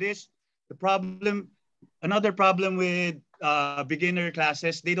hard it is. Another problem with beginner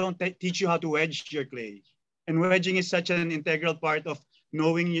classes, they don't teach you how to wedge your clay. And wedging is such an integral part of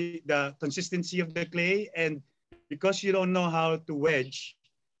knowing the consistency of the clay. And because you don't know how to wedge,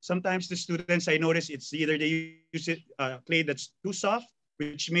 sometimes the students, I notice it's either they use clay that's too soft,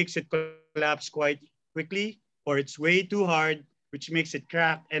 which makes it collapse quite quickly, or it's way too hard, which makes it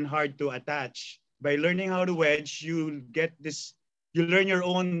crack and hard to attach. By learning how to wedge, you get this, you learn your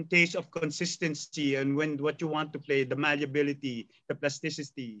own taste of consistency and what you want to play, the malleability, the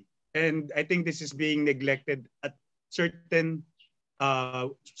plasticity. And I think this is being neglected at certain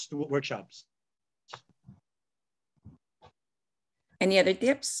workshops. Any other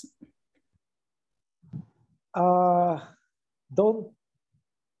tips? Don't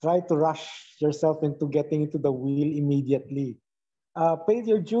try to rush yourself into getting into the wheel immediately. Pay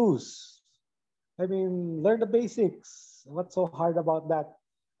your dues. I mean, learn the basics. What's so hard about that?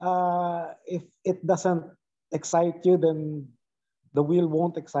 If it doesn't excite you, then the wheel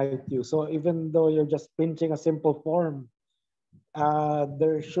won't excite you. So even though you're just pinching a simple form,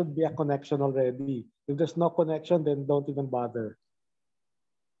 there should be a connection already. If there's no connection, then don't even bother.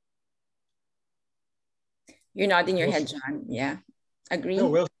 You're nodding your head, John. Yeah, agree. No,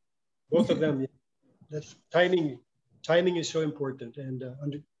 well, both of them. That's timing. Timing is so important, and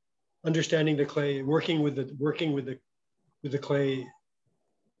understanding the clay, working with the clay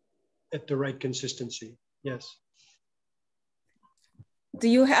at the right consistency. Yes. Do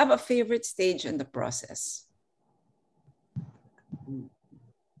you have a favorite stage in the process?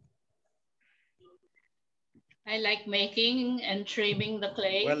 I like making and trimming the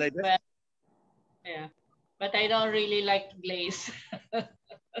clay. Well, but I don't really like to glaze.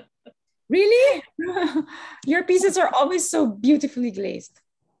 Really? Your pieces are always so beautifully glazed.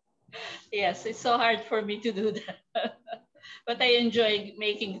 Yes, it's so hard for me to do that. But I enjoy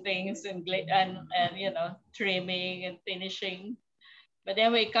making things and you know, trimming and finishing. But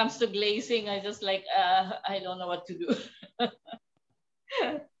then when it comes to glazing, I just like, I don't know what to do.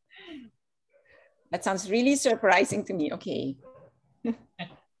 That sounds really surprising to me. Okay.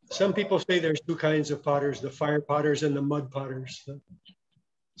 Some people say there's two kinds of potters, the fire potters and the mud potters.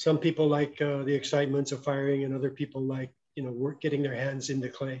 Some people like the excitements of firing, and other people like, you know, getting their hands in the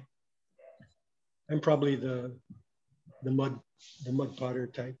clay. I'm probably the mud potter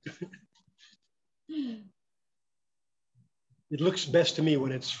type. It looks best to me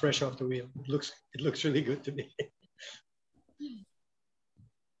when it's fresh off the wheel. It looks really good to me.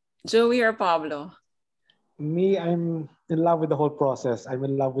 Joey or Pablo? Me, I'm in love with the whole process. I'm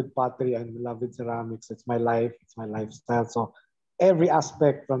in love with pottery. I'm in love with ceramics. It's my life. It's my lifestyle. So every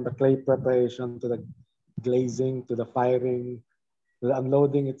aspect, from the clay preparation to the glazing to the firing, to the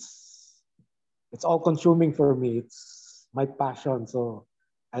unloading, it's all consuming for me. It's my passion. So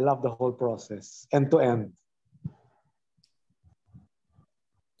I love the whole process, end to end.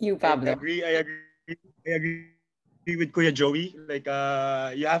 You, Pablo. I agree with Kuya Joey. Like,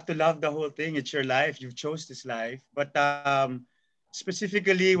 you have to love the whole thing. It's your life. You chose this life. But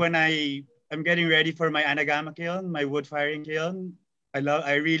specifically when I'm getting ready for my anagama kiln, my wood firing kiln, I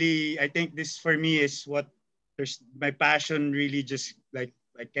think this for me is my passion really just like,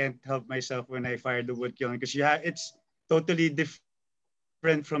 I can't help myself when I fire the wood kiln, because it's totally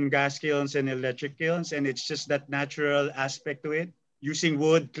different from gas kilns and electric kilns. And it's just that natural aspect to it. Using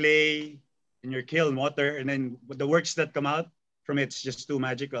wood, clay, in your kiln, water, and then the works that come out from it's just too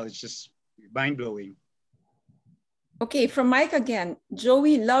magical. It's just mind-blowing. Okay, from Mike again.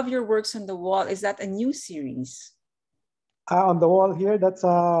 Joey, love your works on the wall. Is that a new series? On the wall here, that's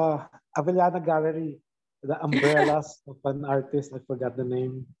Avellana Gallery, the umbrellas of an artist. I forgot the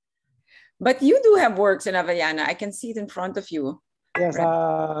name. But you do have works in Avellana. I can see it in front of you. Yes,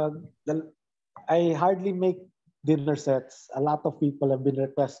 right? I hardly make dinner sets. A lot of people have been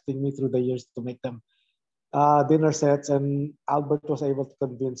requesting me through the years to make them dinner sets, and Albert was able to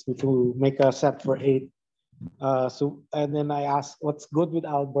convince me to make a set for 8. And then I asked, what's good with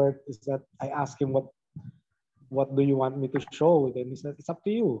Albert is that I asked him, what do you want me to show? And he said, it's up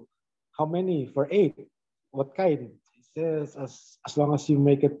to you. How many? For 8. What kind? He says, as long as you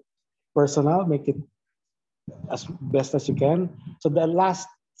make it personal, make it as best as you can. So the last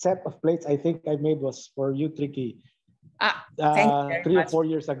set of plates I think I made was for you, Tricky. 3 or 4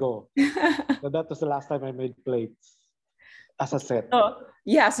 years ago. So that was the last time I made plates as a set. Oh,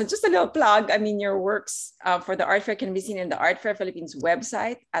 yeah, so just a little plug. I mean, your works for the art fair can be seen in the Art Fair Philippines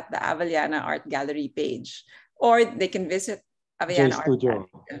website at the Avellana Art Gallery page, or they can visit Avellana Art Studio.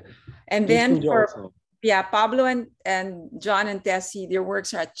 And J then Studio for also. Yeah, Pablo and John and Tessy, their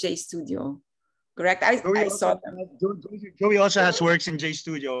works are at J Studio. Correct? I saw them. Joey also has works in J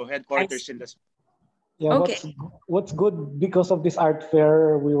Studio, headquarters in this. Yeah, okay. What's good, because of this art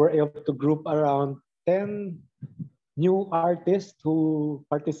fair, we were able to group around 10 new artists who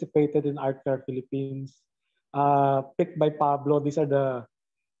participated in Art Fair Philippines, picked by Pablo. These are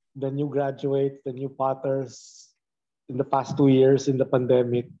the new graduates, the new potters in the past 2 years in the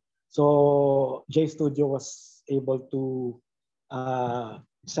pandemic. So J Studio was able to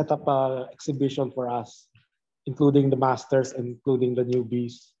set up an exhibition for us, including the masters, including the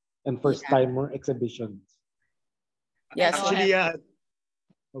newbies, and first-timer exhibitions. Yes. Actually,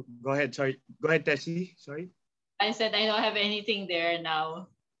 oh, go ahead. Sorry. Go ahead, Tessy. Sorry. I said I don't have anything there now.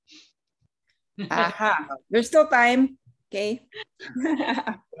 Aha. There's still time. Okay.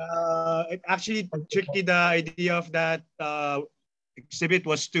 It actually, tricky, the idea of that exhibit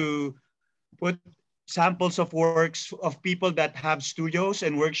was to put samples of works of people that have studios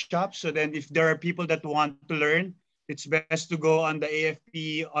and workshops. So then if there are people that want to learn, it's best to go on the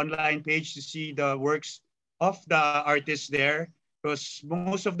AFP online page to see the works of the artists there, because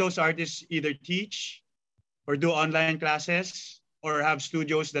most of those artists either teach or do online classes or have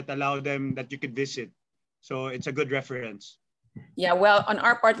studios that allow them that you could visit. So it's a good reference. Yeah, well, on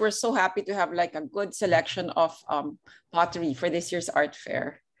our part, we're so happy to have like a good selection of pottery for this year's art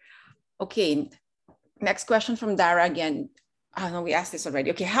fair. Okay, next question from Dara again. I know we asked this already.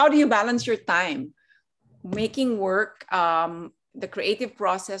 Okay, how do you balance your time making work, the creative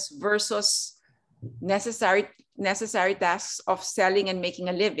process versus necessary tasks of selling and making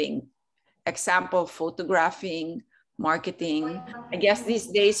a living? Example, photographing, marketing. I guess these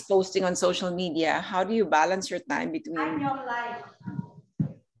days posting on social media. How do you balance your time between?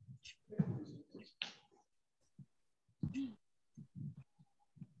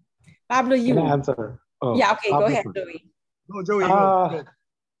 Pablo, you. Can I answer? Oh, yeah, okay, Pablo go ahead, first. Joey. No, Joey, go.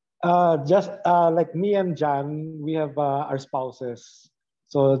 Just like me and Jan, we have our spouses.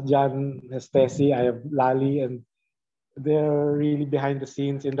 So Jan has Tessy, I have Lali, and they're really behind the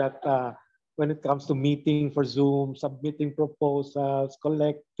scenes in that when it comes to meeting for Zoom, submitting proposals,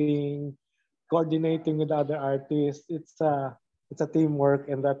 collecting, coordinating with other artists. It's a teamwork,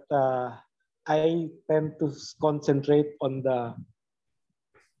 and that I tend to concentrate on the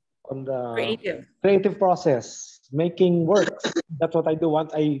creative process, making works. That's what I do.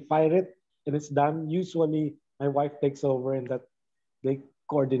 Once I fire it and it's done, usually my wife takes over and that they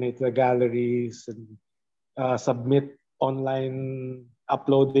coordinate the galleries and submit online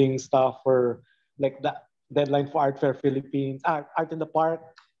uploading stuff for like the deadline for Art Fair Philippines. Art in the Park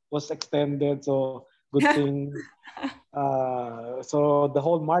was extended, so good thing. So the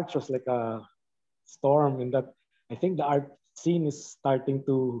whole March was like a storm in that I think the art scene is starting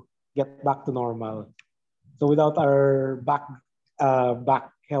to get back to normal. So without our back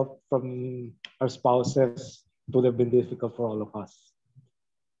help from our spouses, it would have been difficult for all of us.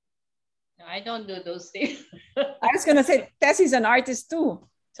 No, I don't do those things. I was gonna say Tessy's an artist too.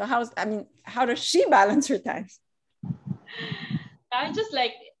 So how does she balance her time? I just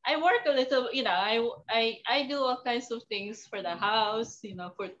like I work a little, I do all kinds of things for the house,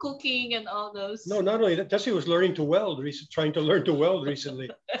 for cooking and all those. No, not only that, Tessy was learning to weld, trying to learn to weld recently.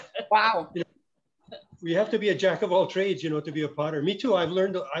 Wow. We have to be a jack of all trades, to be a potter. Me too. I've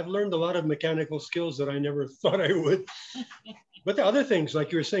learned a lot of mechanical skills that I never thought I would. But the other things,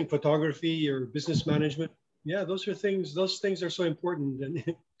 like you were saying, photography or business management, yeah, those things are so important. And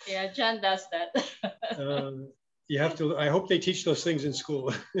yeah, Jan does that. you have to. I hope they teach those things in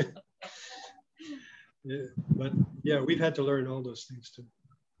school. Yeah, but yeah, we've had to learn all those things too.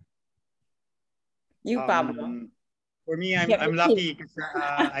 You, Pablo. For me, I'm lucky because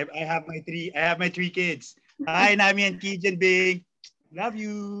I have my three kids. Hi, Nami and Kijan Bing. Love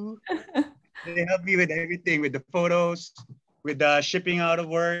you. They help me with everything, with the photos, with the shipping out of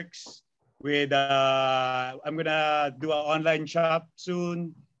works, with I'm gonna do an online shop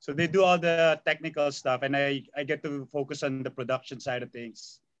soon. So they do all the technical stuff, and I get to focus on the production side of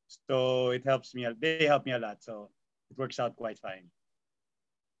things. So it helps me. They help me a lot. So it works out quite fine.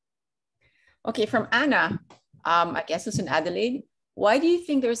 Okay, from Anna, I guess it's in Adelaide. Why do you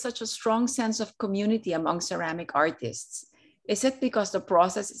think there's such a strong sense of community among ceramic artists? Is it because the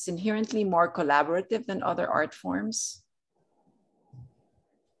process is inherently more collaborative than other art forms?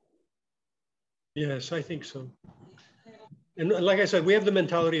 Yes, I think so. And like I said, we have the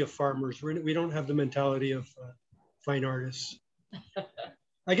mentality of farmers. We don't have the mentality of fine artists.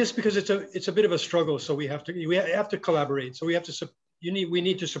 I guess because it's a bit of a struggle, so we have to collaborate. So we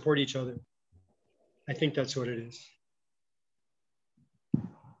need to support each other. I think that's what it is.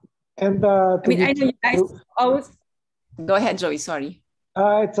 And I know you guys always. Go ahead, Joey. Sorry.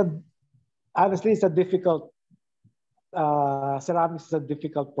 Honestly, it's a difficult. Ceramics is a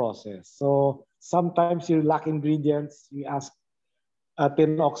difficult process. So sometimes you lack ingredients. You ask a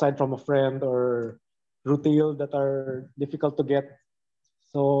tin oxide from a friend, or rutile that are difficult to get.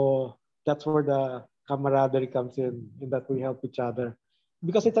 So that's where the camaraderie comes in that we help each other.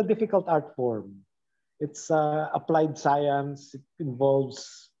 Because it's a difficult art form. It's applied science. It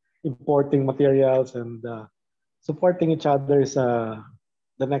involves importing materials, and supporting each other is the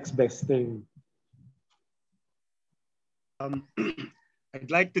next best thing. I'd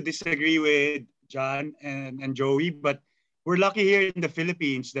like to disagree with John and Joey, but we're lucky here in the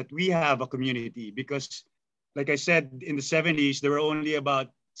Philippines that we have a community because, like I said, in the 70s, there were only about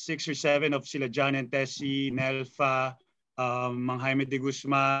 6 or 7 of sila John and Tessy, Nelfa, Mang Jaime de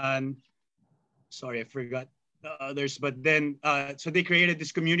Guzman. Sorry, I forgot the others. But then, so they created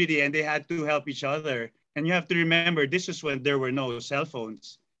this community and they had to help each other. And you have to remember, this is when there were no cell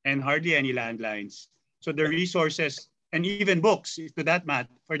phones and hardly any landlines. So the resources and even books, for that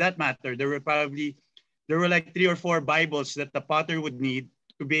matter, there were like 3 or 4 Bibles that the potter would need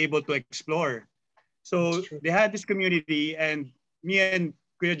to be able to explore. So they had this community, and me and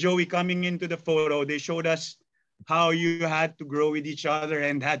Kuya Joey coming into the photo, they showed us how you had to grow with each other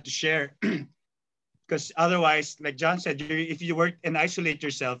and had to share. Because otherwise, like John said, if you work and isolate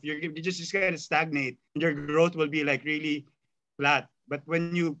yourself, you're just going to stagnate, and your growth will be like really flat. But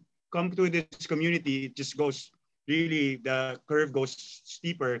when you come to this community, it just goes really, the curve goes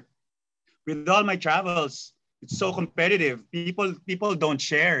steeper. With all my travels, it's so competitive. People don't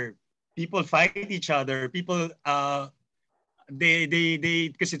share. People fight each other. People they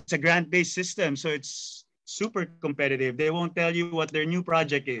because it's a grant-based system, so it's super competitive. They won't tell you what their new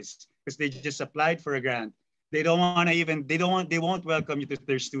project is because they just applied for a grant. They don't want to even, they won't welcome you to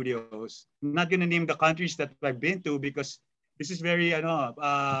their studios. I'm not going to name the countries that I've been to because this is very, a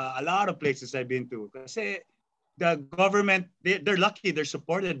lot of places I've been to. Kasi the government, they're lucky, they're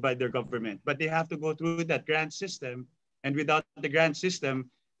supported by their government, but they have to go through that grant system. And without the grant system,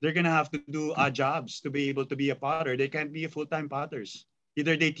 they're going to have to do odd jobs to be able to be a potter. They can't be full-time potters.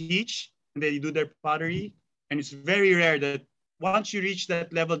 Either they teach and they do their pottery, and it's very rare that once you reach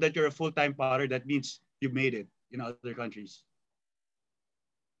that level that you're a full-time potter, that means you've made it in other countries.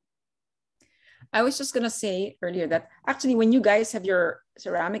 I was just going to say earlier that actually when you guys have your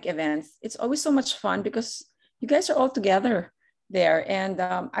ceramic events, it's always so much fun because you guys are all together there. And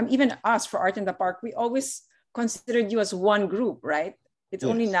I'm even us for Art in the Park, we always considered you as one group, right? It's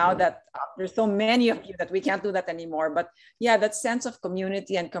only now that there's so many of you that we can't do that anymore. But yeah, that sense of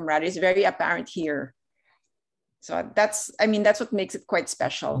community and camaraderie is very apparent here. So that's what makes it quite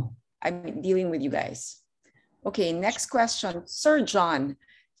special. I'm dealing with you guys. Okay, next question. Sir John,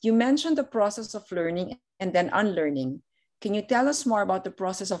 you mentioned the process of learning and then unlearning. Can you tell us more about the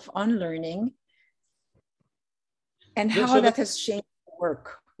process of unlearning and how that has changed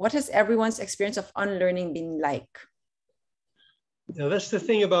work? What has everyone's experience of unlearning been like? Now, that's the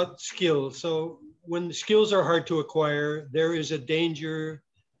thing about skills. So when skills are hard to acquire, there is a danger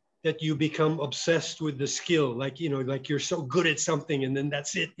that you become obsessed with the skill. Like you're so good at something and then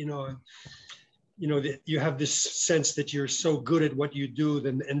that's it, that you have this sense that you're so good at what you do,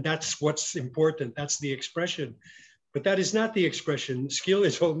 and that's what's important. That's the expression. But that is not the expression. Skill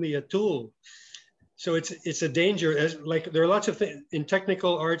is only a tool. So it's a danger. Like there are lots of things in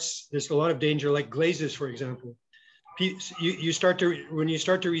technical arts. There's a lot of danger, like glazes, for example. When you start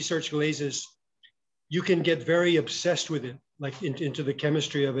to research glazes, you can get very obsessed with it, like into the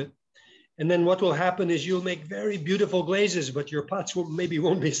chemistry of it. And then what will happen is you'll make very beautiful glazes, but your pots maybe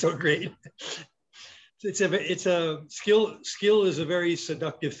won't be so great. It's a skill. Skill is a very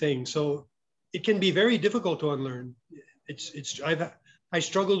seductive thing. So it can be very difficult to unlearn. I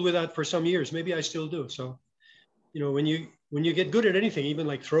struggled with that for some years. Maybe I still do. So, when you get good at anything, even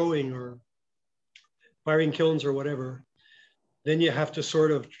like throwing or firing kilns or whatever, then you have to sort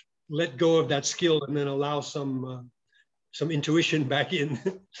of let go of that skill and then allow some intuition back in,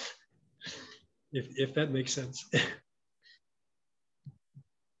 if that makes sense.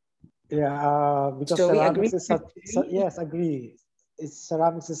 Yeah, because So ceramics is yes, agree.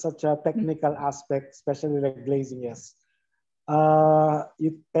 Ceramics is such a technical aspect, especially like glazing. Yes,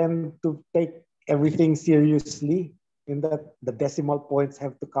 you tend to take everything seriously in that the decimal points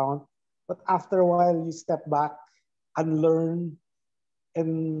have to count. But after a while, you step back, unlearn,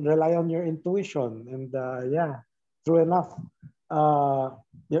 and rely on your intuition. And true enough,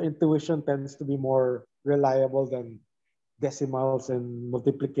 your intuition tends to be more reliable than decimals and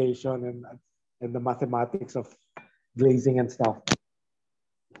multiplication and the mathematics of glazing and stuff.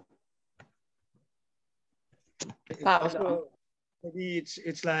 Also, maybe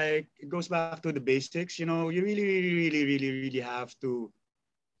it's like it goes back to the basics. You really have to.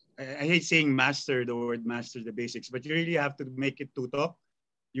 I hate saying master the word master the basics, but you really have to make it tutok.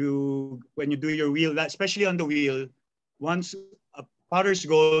 when you do your wheel, especially on the wheel, once a potter's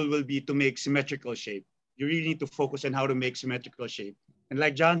goal will be to make symmetrical shape. You really need to focus on how to make symmetrical shape. And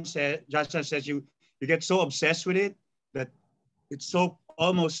like Johnson says, you get so obsessed with it that it's so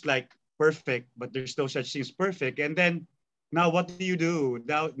almost like perfect, but there's no such thing as perfect. And then now what do?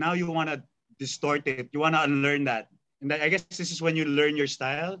 Now you want to distort it. You want to unlearn that. And I guess this is when you learn your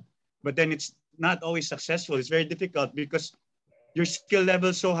style, but then it's not always successful. It's very difficult because your skill level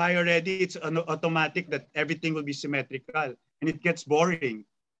is so high already, it's automatic that everything will be symmetrical and it gets boring.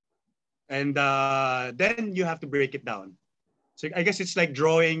 And then you have to break it down. So I guess it's like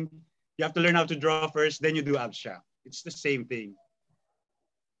drawing. You have to learn how to draw first, then you do abstract. It's the same thing.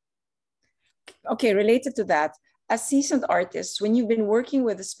 Okay, related to that, as seasoned artists, when you've been working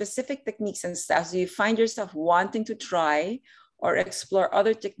with specific techniques and styles, do you find yourself wanting to try or explore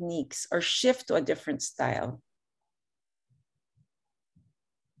other techniques or shift to a different style?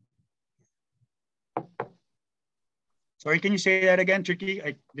 Sorry, can you say that again, Tricky?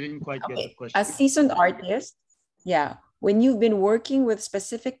 I didn't quite get the question. As seasoned artists, yeah, when you've been working with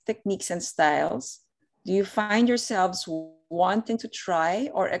specific techniques and styles, do you find yourselves wanting to try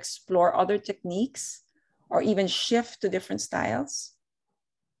or explore other techniques or even shift to different styles?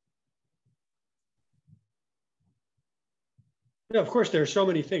 Yeah, of course, there are so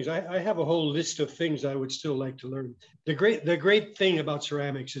many things. I have a whole list of things I would still like to learn. The great thing about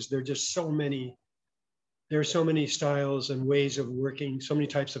ceramics is there are just so many. There are so many styles and ways of working, so many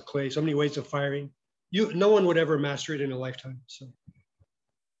types of clay, so many ways of firing. No one would ever master it in a lifetime. So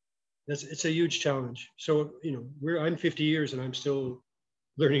it's a huge challenge. So I'm 50 years and I'm still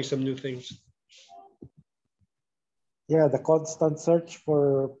learning some new things. Yeah, the constant search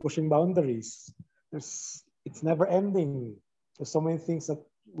for pushing boundaries. It's never ending. There's so many things that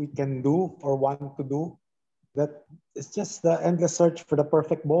we can do or want to do that it's just the endless search for the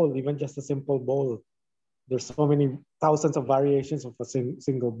perfect bowl, even just a simple bowl. There's so many thousands of variations of a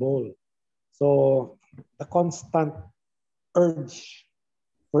single bowl. So the constant urge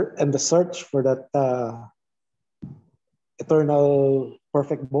and the search for that eternal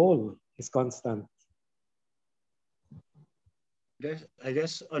perfect bowl is constant. I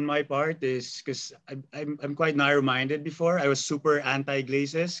guess on my part is because I'm quite narrow-minded before. I was super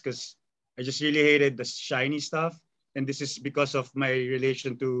anti-glazes because I just really hated the shiny stuff. And this is because of my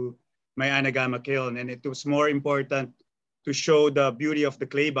relation to my anagama kiln. And it was more important to show the beauty of the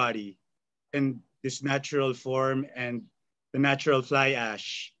clay body and this natural form and the natural fly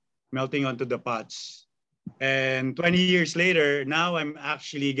ash melting onto the pots. And 20 years later, now I'm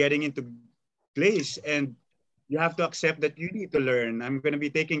actually getting into glaze, and you have to accept that you need to learn. I'm going to be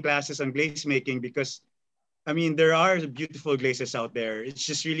taking classes on glaze making because, I mean, there are beautiful glazes out there. It's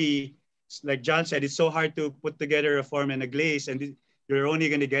just really, like John said, it's so hard to put together a form and a glaze, and you're only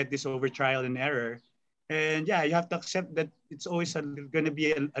going to get this over trial and error. And yeah, you have to accept that it's always going to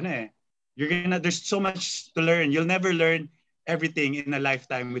be, there's so much to learn. You'll never learn everything in a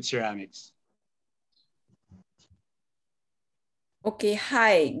lifetime with ceramics. Okay,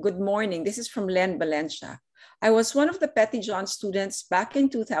 hi, good morning. This is from Len Valencia. I was one of the Pettyjohn students back in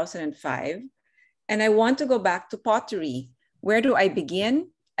 2005, and I want to go back to pottery. Where do I begin?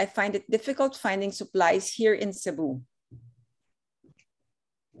 I find it difficult finding supplies here in Cebu.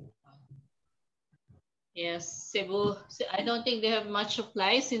 Yes, Cebu. I don't think they have much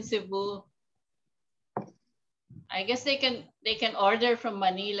supplies in Cebu. I guess they can order from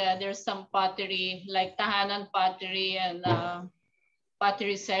Manila. There's some pottery like Tahanan Pottery and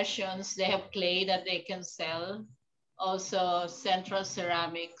pottery sessions. They have clay that they can sell. Also Central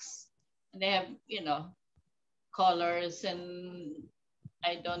Ceramics. They have, colors, and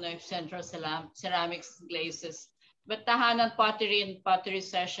I don't know if Central Ceramics glazes. But Tahanan Pottery and pottery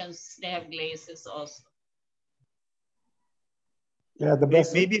sessions, they have glazes also. Yeah, the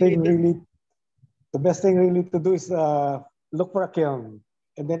best thing really to do is look for a kiln,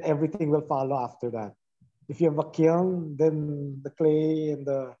 and then everything will follow after that. If you have a kiln, then the clay and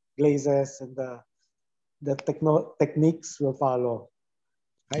the glazes and the techniques will follow.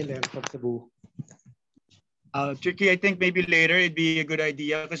 Hi, Len from Cebu. Tricky, I think maybe later it'd be a good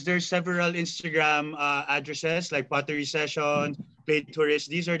idea because there's several Instagram addresses like Pottery Session, Clay Tourist.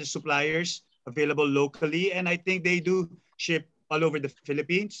 These are the suppliers available locally, and I think they do ship all over the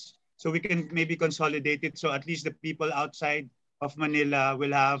Philippines. So we can maybe consolidate it so at least the people outside of Manila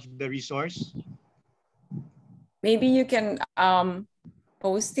will have the resource. Maybe you can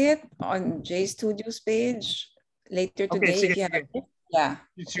post it on J Studios page later today. Okay, if you have it. Yeah.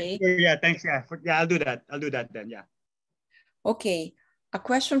 Okay. Yeah, thanks. Yeah, I'll do that. I'll do that then. Yeah. Okay. A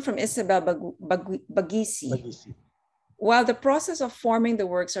question from Isabel Bagisi. While the process of forming the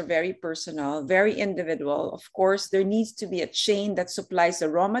works are very personal, very individual, of course, there needs to be a chain that supplies the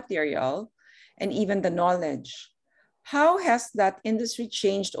raw material and even the knowledge. How has that industry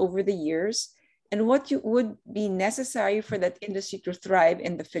changed over the years, and what would be necessary for that industry to thrive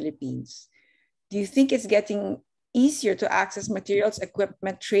in the Philippines? Do you think it's getting easier to access materials,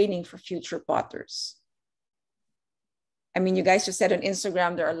 equipment, training for future potters? I mean, you guys just said on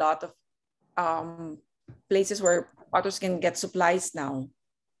Instagram, there are a lot of places where potters can get supplies now,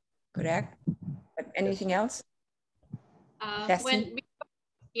 correct? But anything else?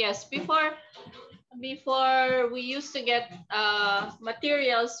 Yes, before we used to get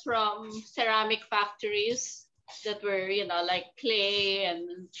materials from ceramic factories that were, you know, like clay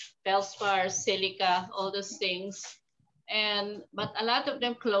and feldspar, silica, all those things. But a lot of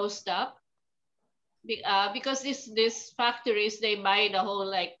them closed up because these factories, they buy the whole,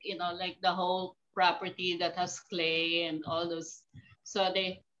 like, you know, like the whole property that has clay and all those. So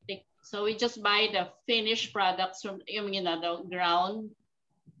so we just buy the finished products from, you know, the ground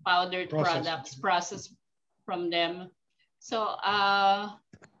powdered products processed from them. So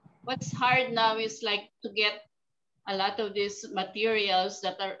what's hard now is like to get a lot of these materials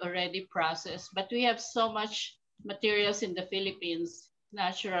that are already processed, but we have so much materials in the Philippines,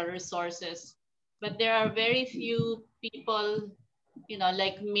 natural resources, but there are very few people, you know,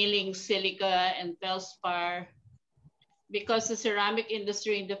 like milling silica and feldspar, because the ceramic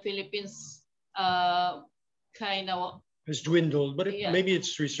industry in the Philippines kind of has dwindled, but maybe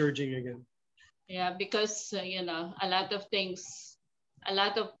it's resurging again. Yeah, because you know, a lot of things, a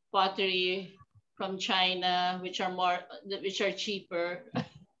lot of pottery from China, which are cheaper.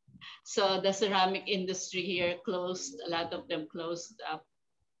 So the ceramic industry here closed. A lot of them closed up.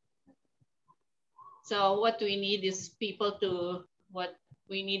 So what we need is people to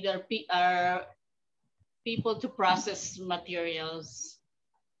our people to process materials.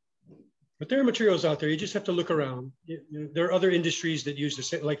 But there are materials out there. You just have to look around. There are other industries that use the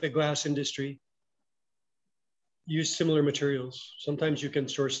same, like the glass industry, use similar materials. Sometimes you can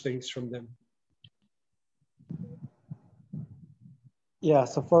source things from them. Yeah,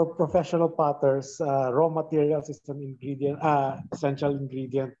 so for professional potters, raw materials is an ingredient, essential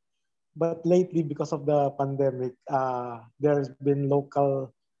ingredient. But lately, because of the pandemic, there's been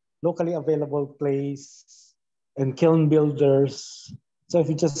locally available clays and kiln builders. So if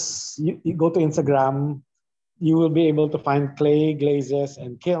you go to Instagram, you will be able to find clay, glazes,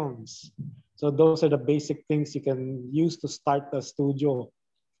 and kilns. So those are the basic things you can use to start a studio.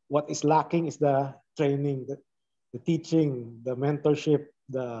 What is lacking is the training, the teaching, the mentorship,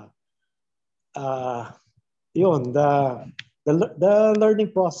 the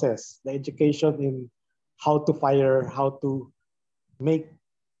learning process, the education in how to fire, how to make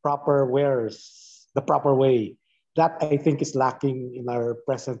proper wares the proper way. That I think is lacking in our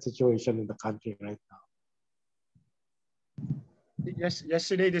present situation in the country right now. Yes,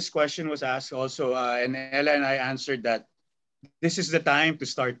 yesterday this question was asked also, and Ella and I answered that this is the time to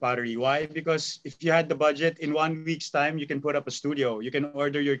start pottery. Why? Because if you had the budget, in 1 week's time, you can put up a studio. You can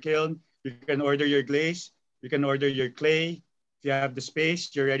order your kiln, you can order your glaze, you can order your clay. If you have the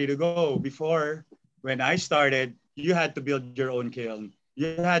space, you're ready to go. Before, when I started, you had to build your own kiln.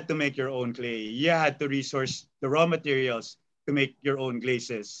 You had to make your own clay. You had to resource the raw materials to make your own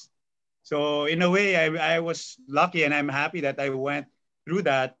glazes. So in a way, I was lucky, and I'm happy that I went through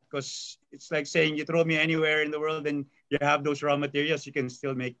that, because it's like saying you throw me anywhere in the world and you have those raw materials, you can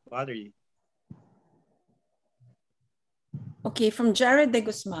still make pottery. Okay, from Jared de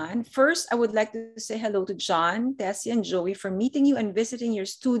Guzman. First, I would like to say hello to Jon, Tessy, and Joey for meeting you and visiting your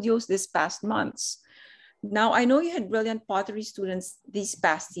studios this past months. Now, I know you had brilliant pottery students these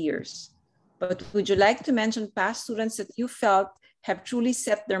past years, but would you like to mention past students that you felt have truly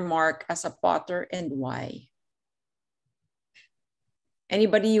set their mark as a potter, and why?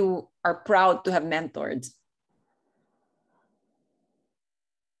 Anybody you are proud to have mentored?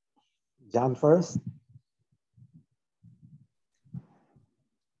 Jon first.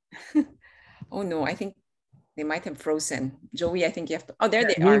 Oh no, I think they might have frozen. Joey, I think you have to, oh, there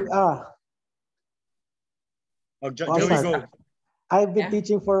they are. Joey, go. I've been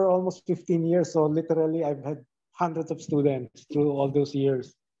teaching for almost 15 years, so literally I've had hundreds of students through all those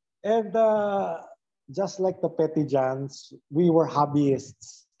years. And just like the Pettyjohns, we were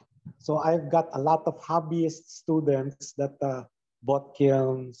hobbyists. So I've got a lot of hobbyist students that bought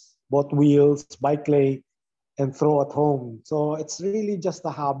kilns, bought wheels, buy clay, and throw at home. So it's really just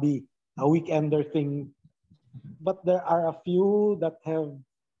a hobby, a weekender thing. But there are a few that have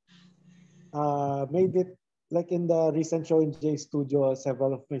made it, like in the recent show in J Studio,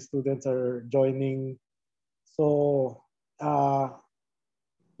 several of my students are joining. So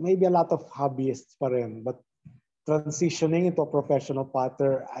maybe a lot of hobbyists pa rin, but transitioning into a professional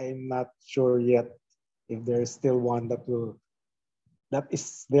potter, I'm not sure yet if there's still one that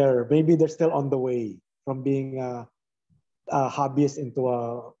is there. Maybe they're still on the way from being a hobbyist into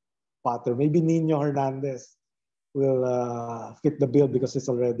a potter. Maybe Nino Hernandez will fit the bill because he's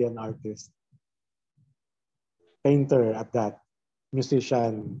already an artist. Painter at that,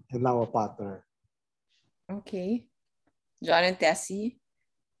 musician, and now a potter. Okay. Jon and Tessy.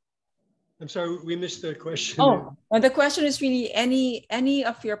 I'm sorry, we missed the question. Oh, well, the question is really any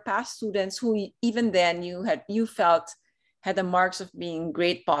of your past students who even then you felt had the marks of being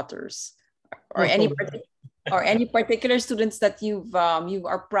great potters, or any particular students that you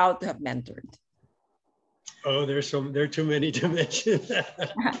are proud to have mentored. Oh, there are too many to mention.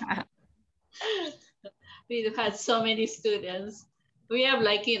 We've had so many students. We have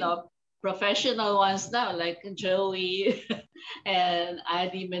professional ones now, like Joey and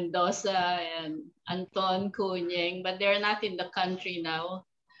Adi Mendoza and Anton Kunyeng, but they're not in the country now.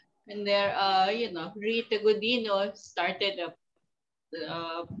 And they're, Rita Godino started a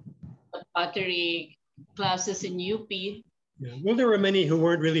pottery classes in UP. Yeah. Well, there were many who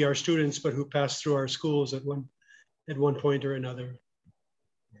weren't really our students, but who passed through our schools at one point or another.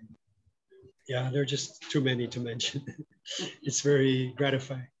 Yeah, there are just too many to mention. It's very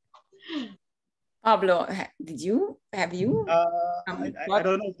gratifying. Pablo, have you? I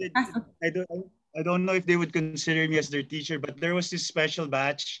don't know. I don't know if they would consider me as their teacher, but there was this special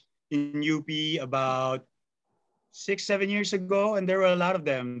batch in UP about 6-7 years ago, and there were a lot of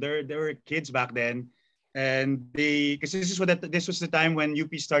them. There were kids back then, and because this was the time when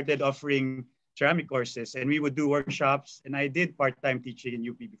UP started offering ceramic courses, and we would do workshops. And I did part-time teaching in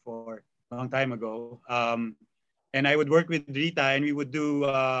UP before, a long time ago. And I would work with Rita, and we would do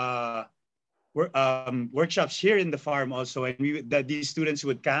workshops here in the farm also. And these students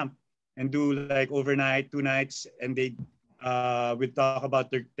would camp and do like overnight, 2 nights, and they would talk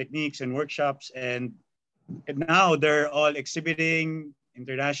about their techniques and workshops. And now they're all exhibiting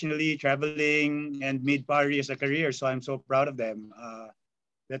internationally, traveling, and made pottery as a career. So I'm so proud of them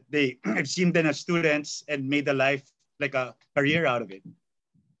that I've seen them as students and made a life, like a career out of it.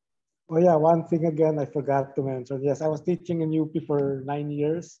 Oh yeah, one thing again I forgot to mention. Yes, I was teaching in UP for 9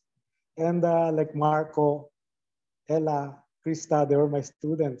 years. And like Marco, Ella, Krista, they were my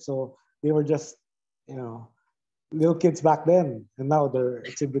students. So they were just, little kids back then. And now they're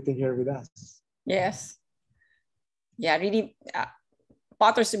exhibiting here with us. Yes. Yeah, really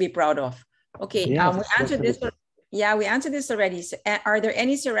potters to be proud of. Okay, yes, we answered this. Yeah, we answered this already. Are there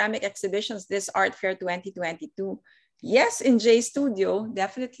any ceramic exhibitions this Art Fair 2022? Yes, in Jay's studio,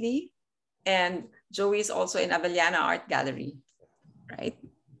 definitely. And Joey is also in Avellana Art Gallery, right?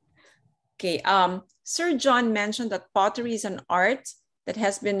 Okay, Sir Jon mentioned that pottery is an art that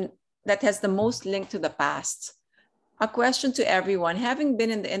has the most link to the past. A question to everyone, having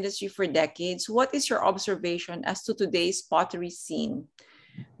been in the industry for decades, what is your observation as to today's pottery scene?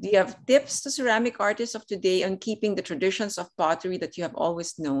 Do you have tips to ceramic artists of today on keeping the traditions of pottery that you have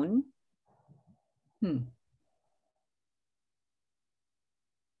always known?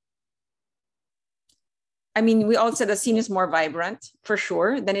 I mean, we all said the scene is more vibrant, for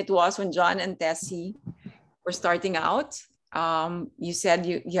sure, than it was when Jon and Tessy were starting out. You said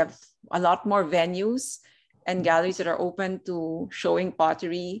you have a lot more venues and galleries that are open to showing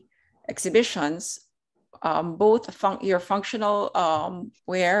pottery exhibitions, both your functional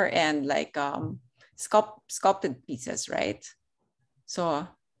ware and like sculpted pieces, right? So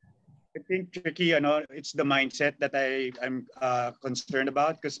I think, Tricky, it's the mindset that I'm concerned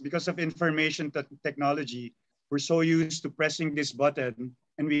about, because of information technology, we're so used to pressing this button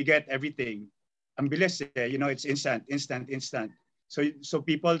and we get everything. Ang bilis, it's instant. So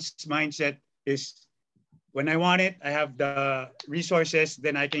people's mindset is, when I want it, I have the resources,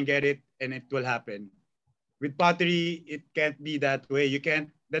 then I can get it and it will happen. With pottery, it can't be that way. You can't.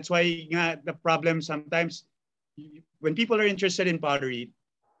 That's why the problem sometimes, when people are interested in pottery,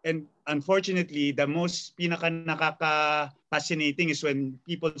 and unfortunately, the most nakaka-fascinating is when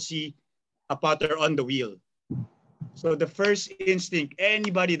people see a potter on the wheel. So the first instinct,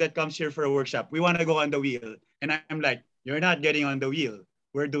 anybody that comes here for a workshop, we want to go on the wheel. And I'm like, you're not getting on the wheel.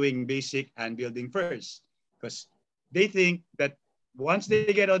 We're doing basic hand building first. Because they think that once they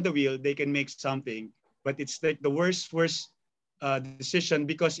get on the wheel, they can make something. But it's like the worst decision,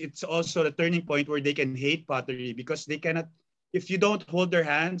 because it's also a turning point where they can hate pottery, because they cannot. If you don't hold their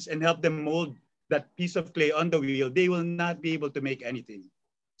hands and help them mold that piece of clay on the wheel, they will not be able to make anything.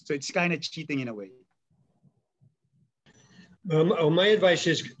 So it's kind of cheating in a way. My advice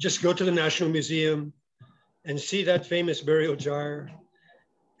is just go to the National Museum, and see that famous burial jar,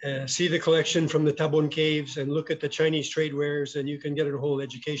 see the collection from the Tabon caves, and look at the Chinese trade wares, and you can get a whole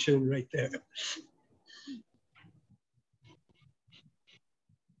education right there.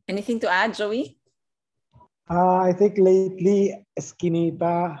 Anything to add, Joey? I think lately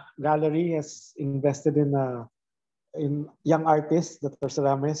Esquinita Gallery has invested in young artists that are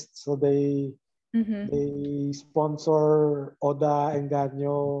ceramists. So they sponsor Oda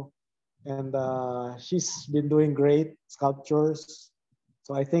Engaño, and she's been doing great sculptures.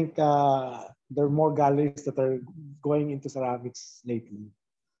 So I think there are more galleries that are going into ceramics lately.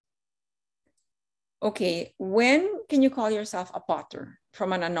 Okay, when can you call yourself a potter?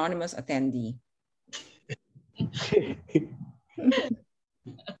 From an anonymous attendee.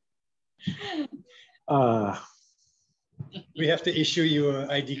 We have to issue you an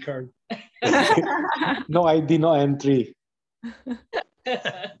ID card. No ID, no entry.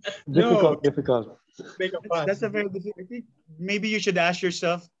 Difficult. Make a pass. That's a very difficult. I think maybe you should ask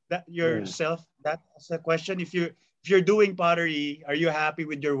yourself that as a question. If you're doing pottery, are you happy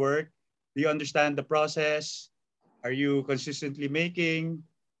with your work? Do you understand the process? Are you consistently making?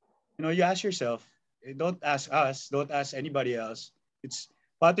 You ask yourself. Don't ask us. Don't ask anybody else.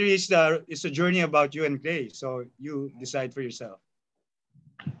 Pottery is a journey about you and clay. So you decide for yourself.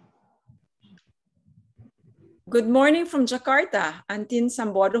 Good morning from Jakarta, Antin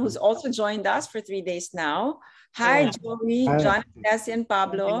Sambodo, who's also joined us for 3 days now. Hi, Joey, Jon, Tessy, and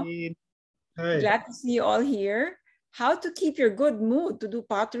Pablo. Hi. Glad to see you all here. How to keep your good mood to do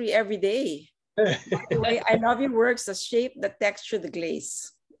pottery every day? By the way, I love your works, the shape, the texture, the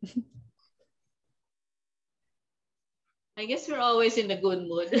glaze. I guess we're always in a good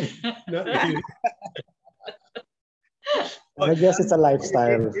mood. Not really. I guess it's a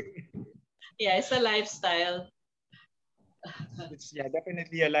lifestyle. Yeah, it's a lifestyle. It's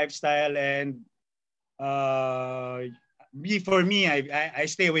definitely a lifestyle, and for me, I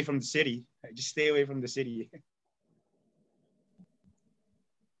stay away from the city. I just stay away from the city.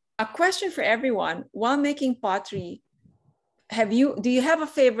 A question for everyone: while making pottery, do you have a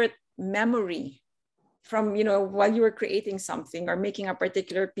favorite memory from while you were creating something or making a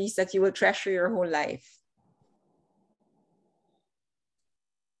particular piece that you will treasure your whole life?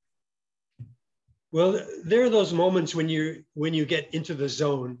 Well, there are those moments when you get into the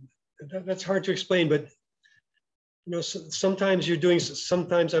zone. That's hard to explain, but sometimes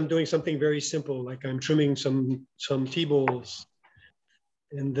I'm doing something very simple, like I'm trimming some tea bowls,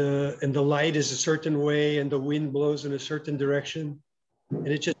 and the light is a certain way, and the wind blows in a certain direction, and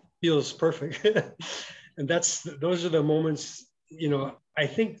it just feels perfect. And those are the moments.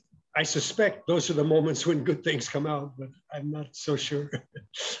 I suspect those are the moments when good things come out, but I'm not so sure.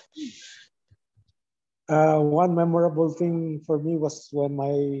 One memorable thing for me was when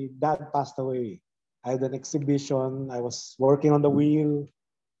my dad passed away. I had an exhibition. I was working on the wheel.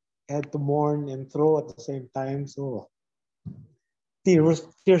 I had to mourn and throw at the same time. So tears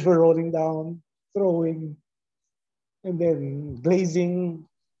were rolling down, throwing, and then glazing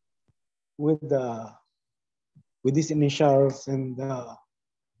with these initials, and it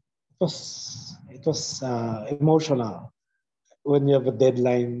was emotional when you have a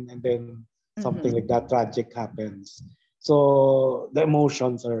deadline and then something like that tragic happens. So the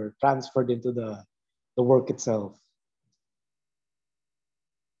emotions are transferred into the work itself.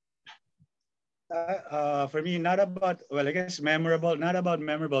 For me, not about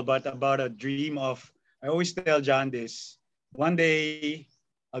memorable, but about a dream of. I always tell John this. One day,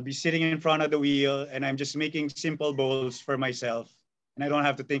 I'll be sitting in front of the wheel and I'm just making simple bowls for myself, and I don't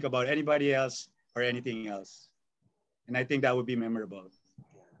have to think about anybody else or anything else. And I think that would be memorable.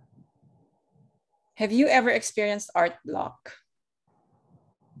 Have you ever experienced art block?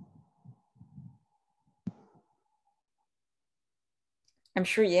 I'm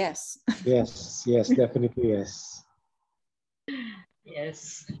sure yes. Yes, definitely yes.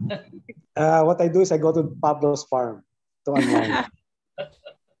 Yes. What I do is I go to Pablo's farm to unwind.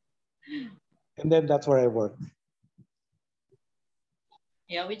 And then that's where I work.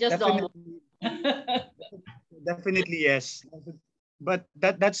 Yeah, we just don't. Definitely yes. But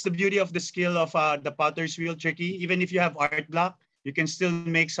that's the beauty of the skill of the potter's wheel, Tricky. Even if you have art block, you can still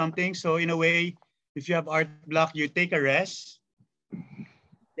make something. So in a way, if you have art block, you take a rest,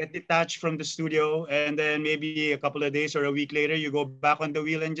 get detached from the studio, and then maybe a couple of days or a week later, you go back on the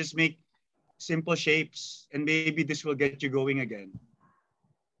wheel and just make simple shapes. And maybe this will get you going again.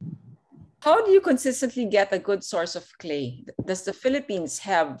 How do you consistently get a good source of clay? Does the Philippines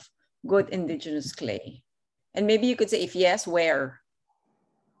have good indigenous clay? And maybe you could say, if yes, where?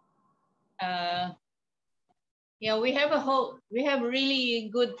 Yeah, we have really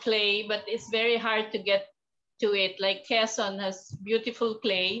good clay, but it's very hard to get to it. Like Quezon has beautiful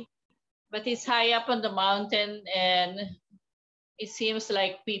clay, but it's high up on the mountain, and it seems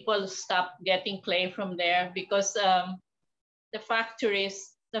like people stop getting clay from there because the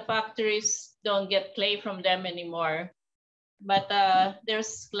factories don't get clay from them anymore. But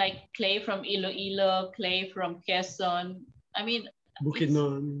there's like clay from Iloilo, clay from Quezon. I mean,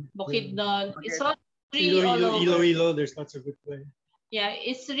 Bukidnon. Bukidnon. It's all really all over. Iloilo, there's lots of good clay. Yeah,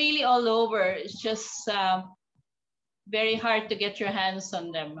 it's really all over. It's just very hard to get your hands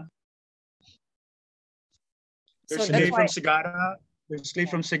on them. There's clay from Sigara. There's clay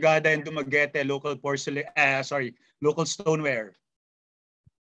from Sagada and Dumaguete, local porcelain, local stoneware.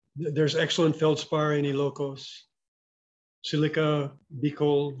 There's excellent feldspar in Ilocos, silica,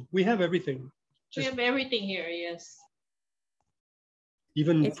 Bicol. We have everything. We have everything here, yes.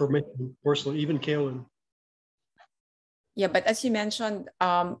 Even for making porcelain, even kaolin. Yeah, but as you mentioned,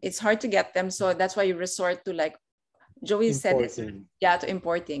 it's hard to get them, so that's why you resort to, like Joey said, to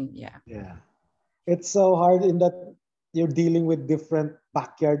importing. Yeah. Yeah, it's so hard in that you're dealing with different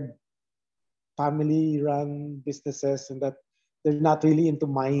backyard family-run businesses, and that they're not really into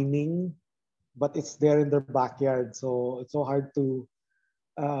mining, but it's there in their backyard. So it's so hard to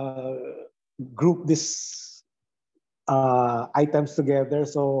group these items together.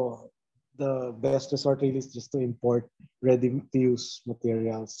 So the best resort really is just to import ready-to-use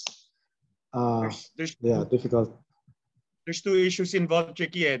materials. Difficult. There's two issues involved,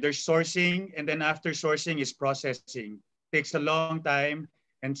 Tricky. There's sourcing, and then after sourcing is processing. Takes a long time,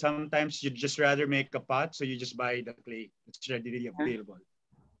 and sometimes you'd just rather make a pot, so you just buy the clay. It's readily available.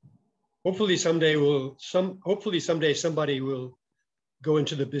 Hopefully someday somebody will go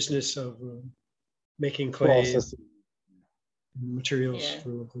into the business of making clay materials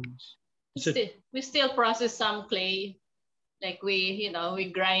for things. We still process some clay, like we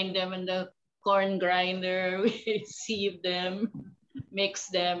grind them in the corn grinder, we sieve them, mix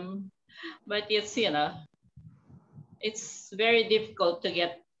them, but it's it's very difficult to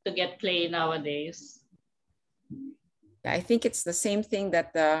get clay nowadays. I think it's the same thing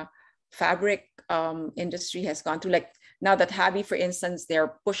that the fabric industry has gone through. Like now that Habi, for instance,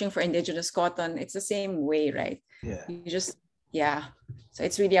 they're pushing for indigenous cotton. It's the same way, right? Yeah. So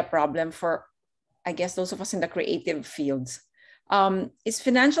it's really a problem for, I guess, those of us in the creative fields. Is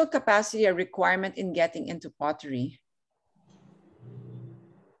financial capacity a requirement in getting into pottery?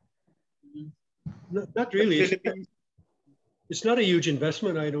 Not really. It's not a huge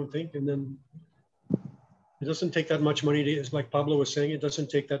investment, I don't think. And then it doesn't take that much money to, like Pablo was saying, it doesn't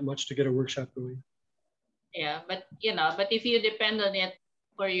take that much to get a workshop going. Yeah, but if you depend on it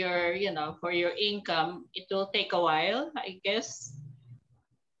for your income, it will take a while, I guess.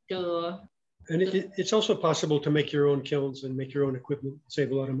 And it's also possible to make your own kilns and make your own equipment,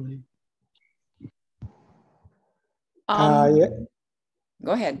 save a lot of money.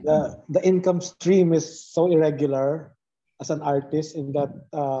 Go ahead. The income stream is so irregular as an artist in that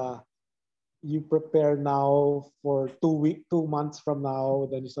you prepare now for 2 months from now,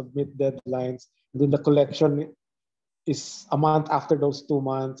 then you submit deadlines, and then the collection is a month after those 2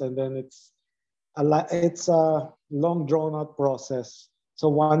 months, and then it's a long drawn out process. So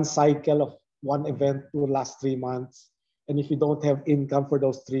one cycle of one event will last 3 months, and if you don't have income for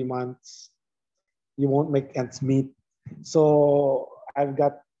those 3 months, you won't make ends meet. So I've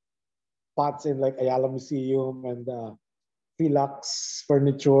got pots in like Ayala Museum and Philax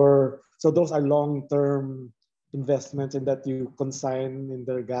Furniture. So those are long-term investments in that you consign in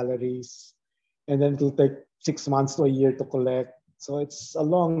their galleries, and then it will take 6 months to a year to collect. So it's a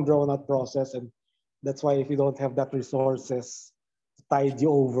long drawn-out process, and that's why if you don't have that resources to tide you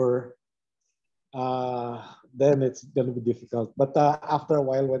over, then it's going to be difficult. But after a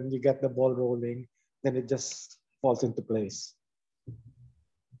while, when you get the ball rolling, then it just falls into place. I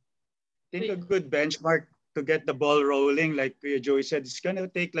think a good benchmark to get the ball rolling, like Joey said, it's going to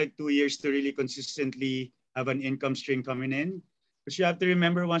take like 2 years to really consistently have an income stream coming in. Because you have to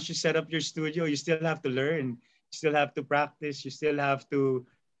remember, once you set up your studio, you still have to learn, you still have to practice, you still have to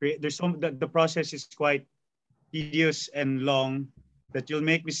create. The process is quite tedious and long, that you'll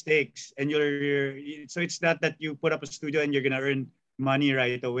make mistakes, and so it's not that you put up a studio and you're going to earn money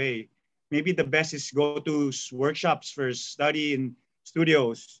right away. Maybe the best is go to workshops first, study in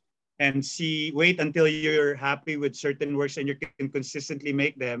studios, and wait until you're happy with certain works and you can consistently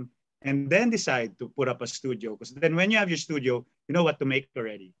make them, and then decide to put up a studio. Because then when you have your studio, you know what to make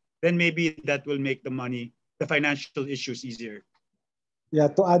already. Then maybe that will make the financial issues easier. Yeah,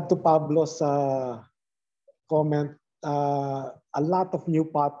 to add to Pablo's comment, a lot of new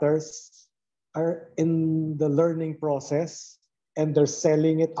potters are in the learning process and they're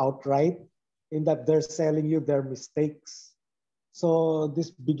selling it outright. in that they're selling you their mistakes. So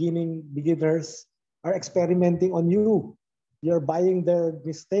these beginners are experimenting on you. You're buying their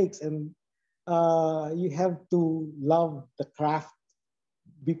mistakes, and you have to love the craft,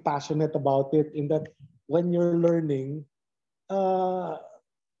 be passionate about it, in that when you're learning,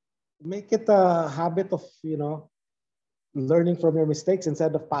 make it a habit of, learning from your mistakes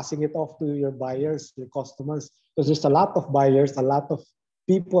instead of passing it off to your buyers, your customers. Because there's a lot of buyers, a lot of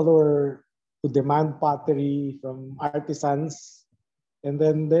people who demand pottery from artisans, and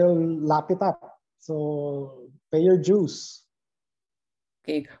then they'll lap it up. So pay your dues.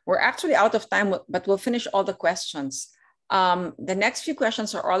 Okay, we're actually out of time, but we'll finish all the questions. The next few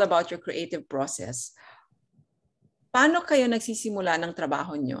questions are all about your creative process. Paano kayo nagsisimula ng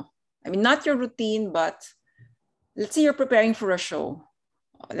trabaho nyo? I mean, not your routine, but let's say you're preparing for a show.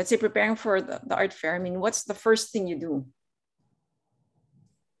 Let's say preparing for the art fair. I mean, what's the first thing you do?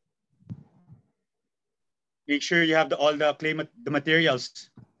 Make sure you have the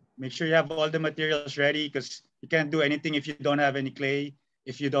materials. Make sure you have all the materials ready, because you can't do anything if you don't have any clay,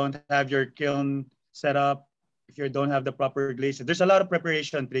 if you don't have your kiln set up, if you don't have the proper glaze. There's a lot of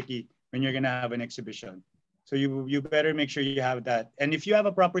preparation, Tricky, when you're gonna have an exhibition. So you better make sure you have that. And if you have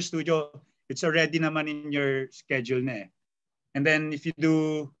a proper studio, it's already naman in your schedule na. And then if you're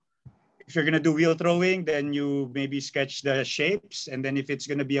gonna do wheel throwing, then you maybe sketch the shapes. And then if it's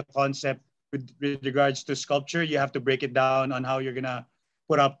gonna be a concept with regards to sculpture, you have to break it down on how you're gonna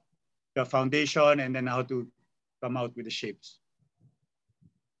put up the foundation and then how to come out with the shapes.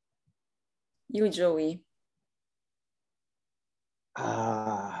 You, Joey.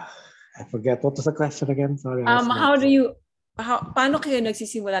 I forget, what was the question again? Sorry. Paano kayo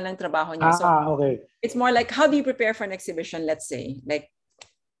nagsisimula ng trabaho niyo? Okay. It's more like, how do you prepare for an exhibition, let's say? Like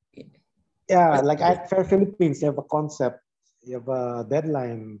at Fair Philippines, you have a concept, you have a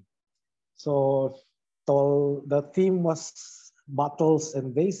deadline. So the theme was bottles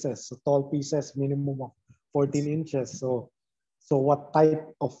and vases, so tall pieces, minimum of 14 inches. So what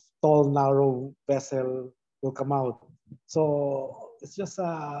type of tall, narrow vessel will come out? So it's just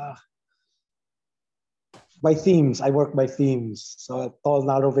by themes. I work by themes. So tall,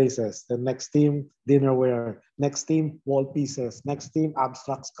 narrow vases. The next theme, dinnerware. Next theme, wall pieces. Next theme,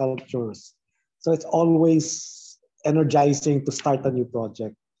 abstract sculptures. So it's always energizing to start a new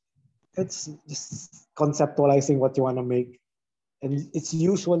project. It's just conceptualizing what you want to make. And it's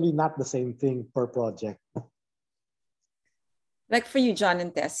usually not the same thing per project. Like for you, Jon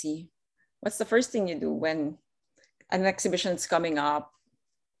and Tessy, what's the first thing you do when an exhibition is coming up?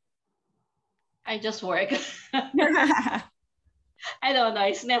 I just work. I don't know.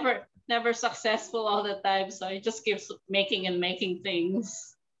 It's never successful all the time. So I just keep making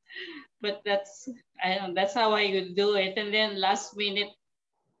things. But that's how I would do it. And then last minute,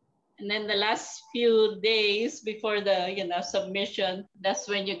 and then the last few days before the submission, that's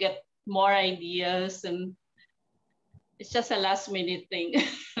when you get more ideas, and it's just a last minute thing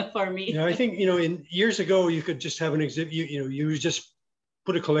for me. Yeah, I think in years ago you could just have an exhibit. You just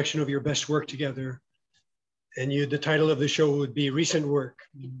put a collection of your best work together, and the title of the show would be Recent Work.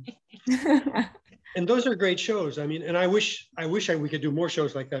 And those are great shows. I mean, and I wish we could do more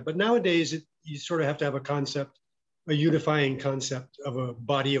shows like that. But nowadays, you sort of have to have a concept, a unifying concept of a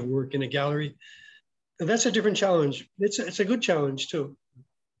body of work in a gallery. And that's a different challenge. It's a good challenge too.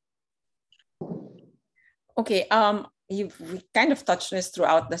 Okay, we kind of touched this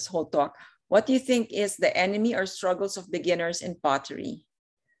throughout this whole talk. What do you think is the enemy or struggles of beginners in pottery?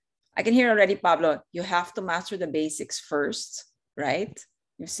 I can hear already, Pablo, you have to master the basics first, right?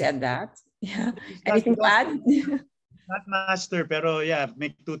 You said that. Yeah. Anything to add? Not master, pero yeah,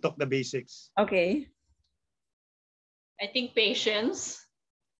 make tutok the basics. Okay. I think patience.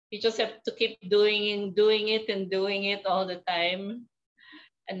 You just have to keep doing it all the time,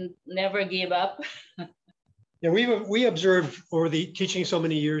 and never give up. Yeah, we observed over the teaching so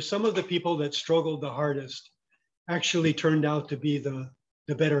many years, some of the people that struggled the hardest actually turned out to be the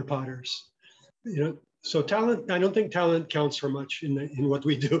better potters. So talent, I don't think talent counts for much in what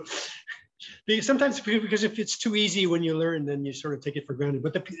we do. Because if it's too easy when you learn, then you sort of take it for granted.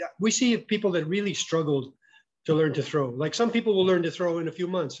 But we see people that really struggled to learn to throw. Like some people will learn to throw in a few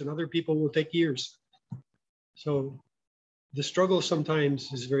months, and other people will take years. So the struggle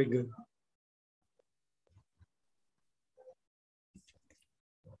sometimes is very good.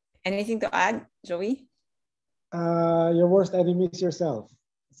 Anything to add, Joey? Your worst enemy is yourself.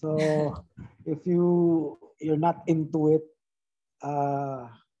 So if you're not into it,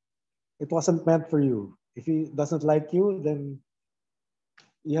 it wasn't meant for you. If it doesn't like you, then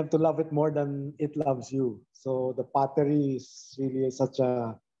you have to love it more than it loves you. So the pottery is really such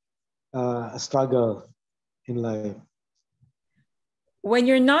a a struggle in life. When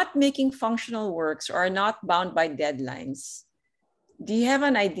you're not making functional works or are not bound by deadlines, do you have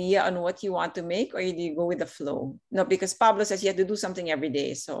an idea on what you want to make, or do you go with the flow? No, because Pablo says you have to do something every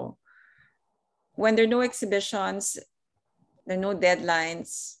day. So when there are no exhibitions, there are no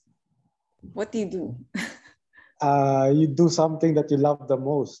deadlines, what do you do? You do something that you love the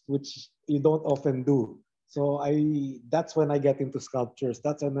most, which you don't often do. So that's when I get into sculptures.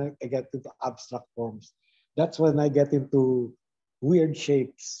 That's when I get into abstract forms. That's when I get into weird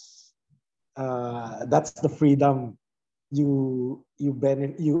shapes. That's the freedom you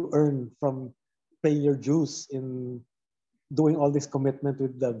earn from paying your dues in doing all this commitment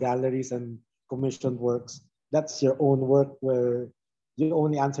with the galleries and commissioned works. That's your own work where you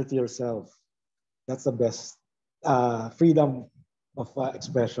only answer to yourself. That's the best freedom of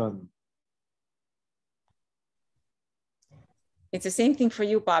expression. It's the same thing for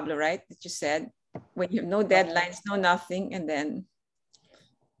you, Pablo, right? That you said, when you have no deadlines, no nothing, and then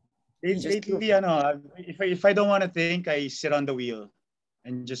lately, if I don't want to think, I sit on the wheel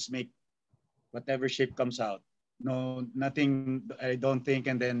and just make whatever shape comes out. No, nothing. I don't think,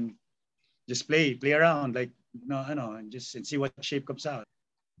 and then just play around, like and just see what shape comes out.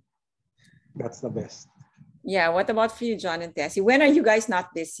 That's the best. Yeah. What about for you, Jon and Tessy? When are you guys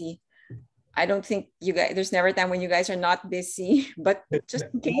not busy? I don't think you guys. There's never a time when you guys are not busy, but just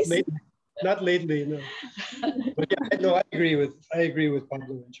in case. Not lately, no. But yeah, no, I agree with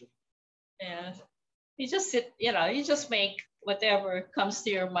Pablo and Joe. Yeah, you just sit, you just make whatever comes to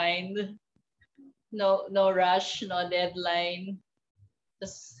your mind. No rush, no deadline.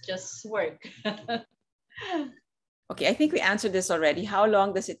 Just work. Okay, I think we answered this already. How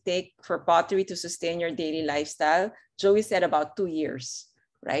long does it take for pottery to sustain your daily lifestyle? Joey said about 2 years,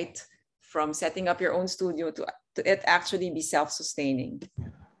 right? From setting up your own studio to it actually be self-sustaining.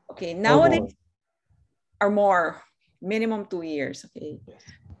 Okay, nowadays, or more, minimum 2 years. Okay.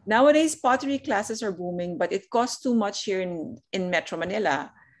 Nowadays, pottery classes are booming, but it costs too much here in Metro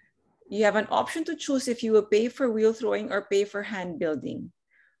Manila. You have an option to choose if you will pay for wheel throwing or pay for hand building.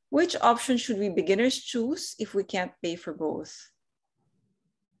 Which option should we beginners choose if we can't pay for both?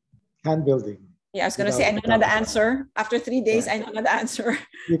 Hand building. Yeah, I was going to say, I know the answer. After 3 days, I know the answer.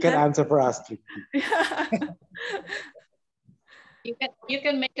 You can answer for us, Tricky. You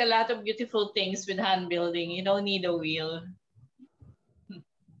can make a lot of beautiful things with hand building. You don't need a wheel.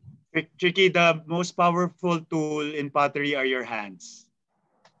 Tricky, the most powerful tool in pottery are your hands.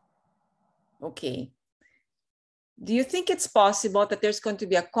 Okay. Do you think it's possible that there's going to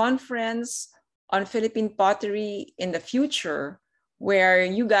be a conference on Philippine pottery in the future where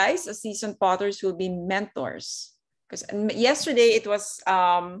you guys, as seasoned potters, will be mentors? Because yesterday it was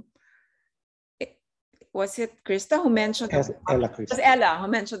it Krista who mentioned? Ella, Krista. It was Ella who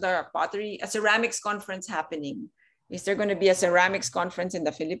mentioned the pottery, a ceramics conference happening. Is there going to be a ceramics conference in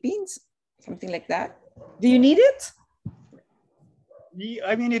the Philippines? Something like that? Do you need it?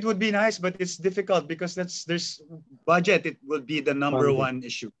 I mean, it would be nice, but it's difficult because there's budget. It will be the number one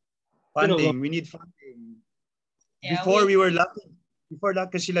issue. Funding. We need funding. Yeah, Before we were lucky. Before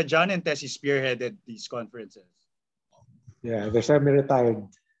that, kasi sila Jon and Tessy spearheaded these conferences. Yeah, they're semi-retired.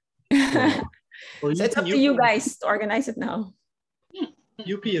 So it's up to you guys to organize it now.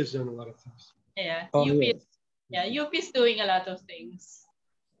 UP has done a lot of things. Yeah, Yes. UP is doing a lot of things.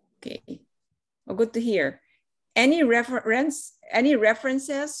 Okay, well, good to hear. Any references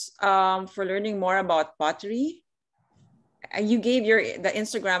for learning more about pottery? You gave the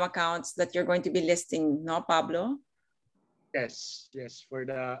Instagram accounts that you're going to be listing, no, Pablo? Yes. For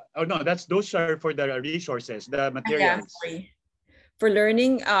the those are for the resources, the materials. Yeah, for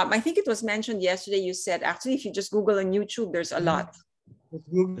learning, I think it was mentioned yesterday. You said actually, if you just Google on YouTube, there's a lot.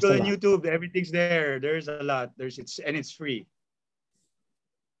 Google and YouTube, everything's there. There's a lot. It's free.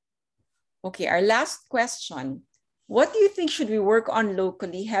 Okay, our last question. What do you think should we work on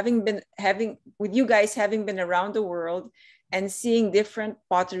locally, with you guys having been around the world and seeing different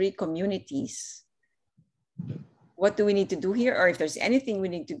pottery communities? What do we need to do here? Or if there's anything we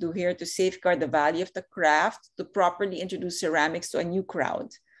need to do here to safeguard the value of the craft, to properly introduce ceramics to a new crowd?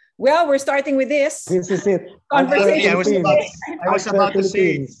 Well, we're starting with this. This is it. Conversation. I was about to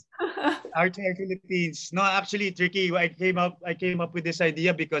say Art Fair Philippines. No, actually, Tricky, I came up with this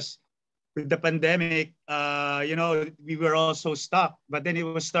idea because with the pandemic, we were all so stuck, but then it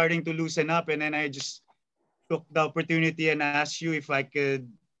was starting to loosen up, and then I just took the opportunity and asked you if I could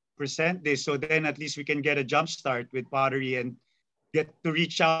present this, so then at least we can get a jump start with pottery and get to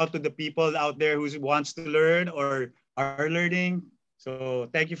reach out to the people out there who wants to learn or are learning. So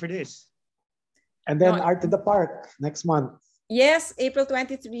thank you for this. And then Art in the Park next month. Yes, April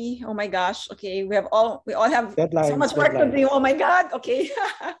 23. Oh my gosh. Okay, we all have so much work to do. Oh my God. Okay.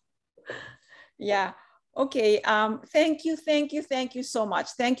 Yeah. Okay. Thank you so much.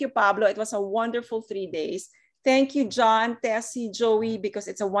 Thank you, Pablo. It was a wonderful 3 days. Thank you, Jon, Tessy, Joey, because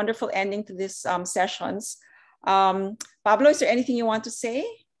it's a wonderful ending to these sessions. Pablo, is there anything you want to say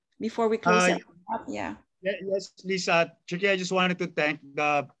before we close it up? Yeah. Yes, Lisa. Tricky, I just wanted to thank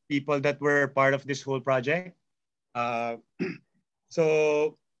the people that were part of this whole project.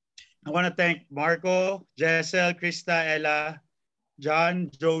 So I want to thank Marco, Jessel, Krista, Ella,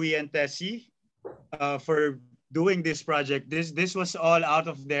 Jon, Joey, and Tessy for doing this project. This was all out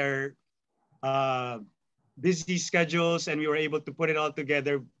of their busy schedules, and we were able to put it all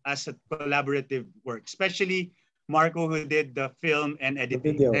together as a collaborative work, especially Marco, who did the film and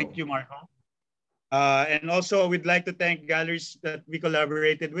editing. Thank you, Marco. And also, we'd like to thank galleries that we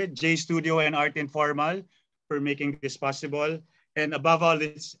collaborated with, J Studio and Art Informal, for making this possible. And above all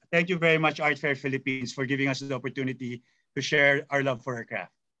this, thank you very much, Art Fair Philippines, for giving us the opportunity to share our love for our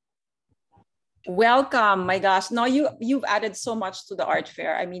craft. Welcome. My gosh. No, you've added so much to the art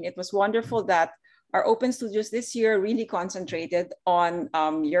fair. I mean, it was wonderful that our Open Studios this year really concentrated on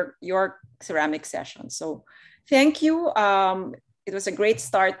your ceramic session. So thank you. It was a great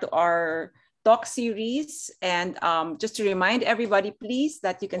start to our talk series. And just to remind everybody, please,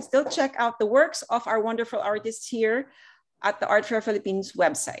 that you can still check out the works of our wonderful artists here at the Art Fair Philippines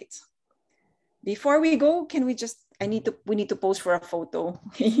website. Before we go, can we just, we need to pose for a photo.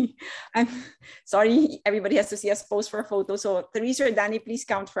 I'm sorry, everybody has to see us pose for a photo. So Teresa or Danny, please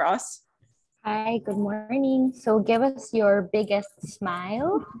count for us. Hi, good morning. So give us your biggest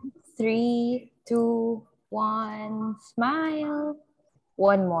smile. 3, 2, 1, smile.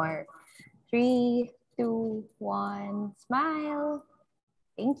 One more. 3, 2, 1, smile.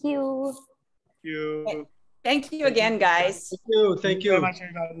 Thank you. Thank you. Thank you again, guys. Thank you. Thank you.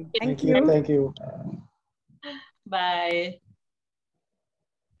 Thank you. Thank you. Bye.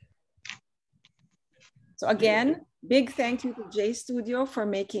 So again, big thank you to J Studio for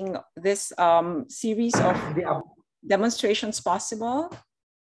making this series of demonstrations possible.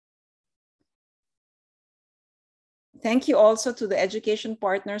 Thank you also to the education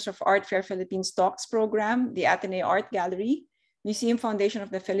partners of Art Fair Philippines Talks program, the Ateneo Art Gallery, Museum Foundation of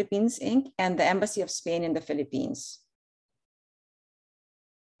the Philippines, Inc., and the Embassy of Spain in the Philippines.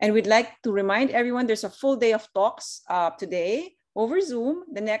 And we'd like to remind everyone there's a full day of talks today over Zoom.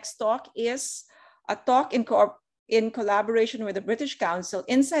 The next talk is a talk in collaboration with the British Council,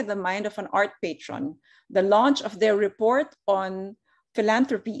 Inside the Mind of an Art Patron, the launch of their report on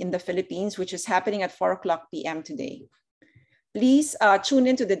philanthropy in the Philippines, which is happening at 4:00 p.m. today. Please tune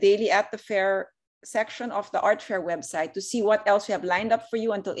into the Daily at the Fair section of the Art Fair website to see what else we have lined up for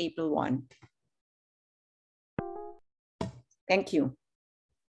you until April 1. Thank you.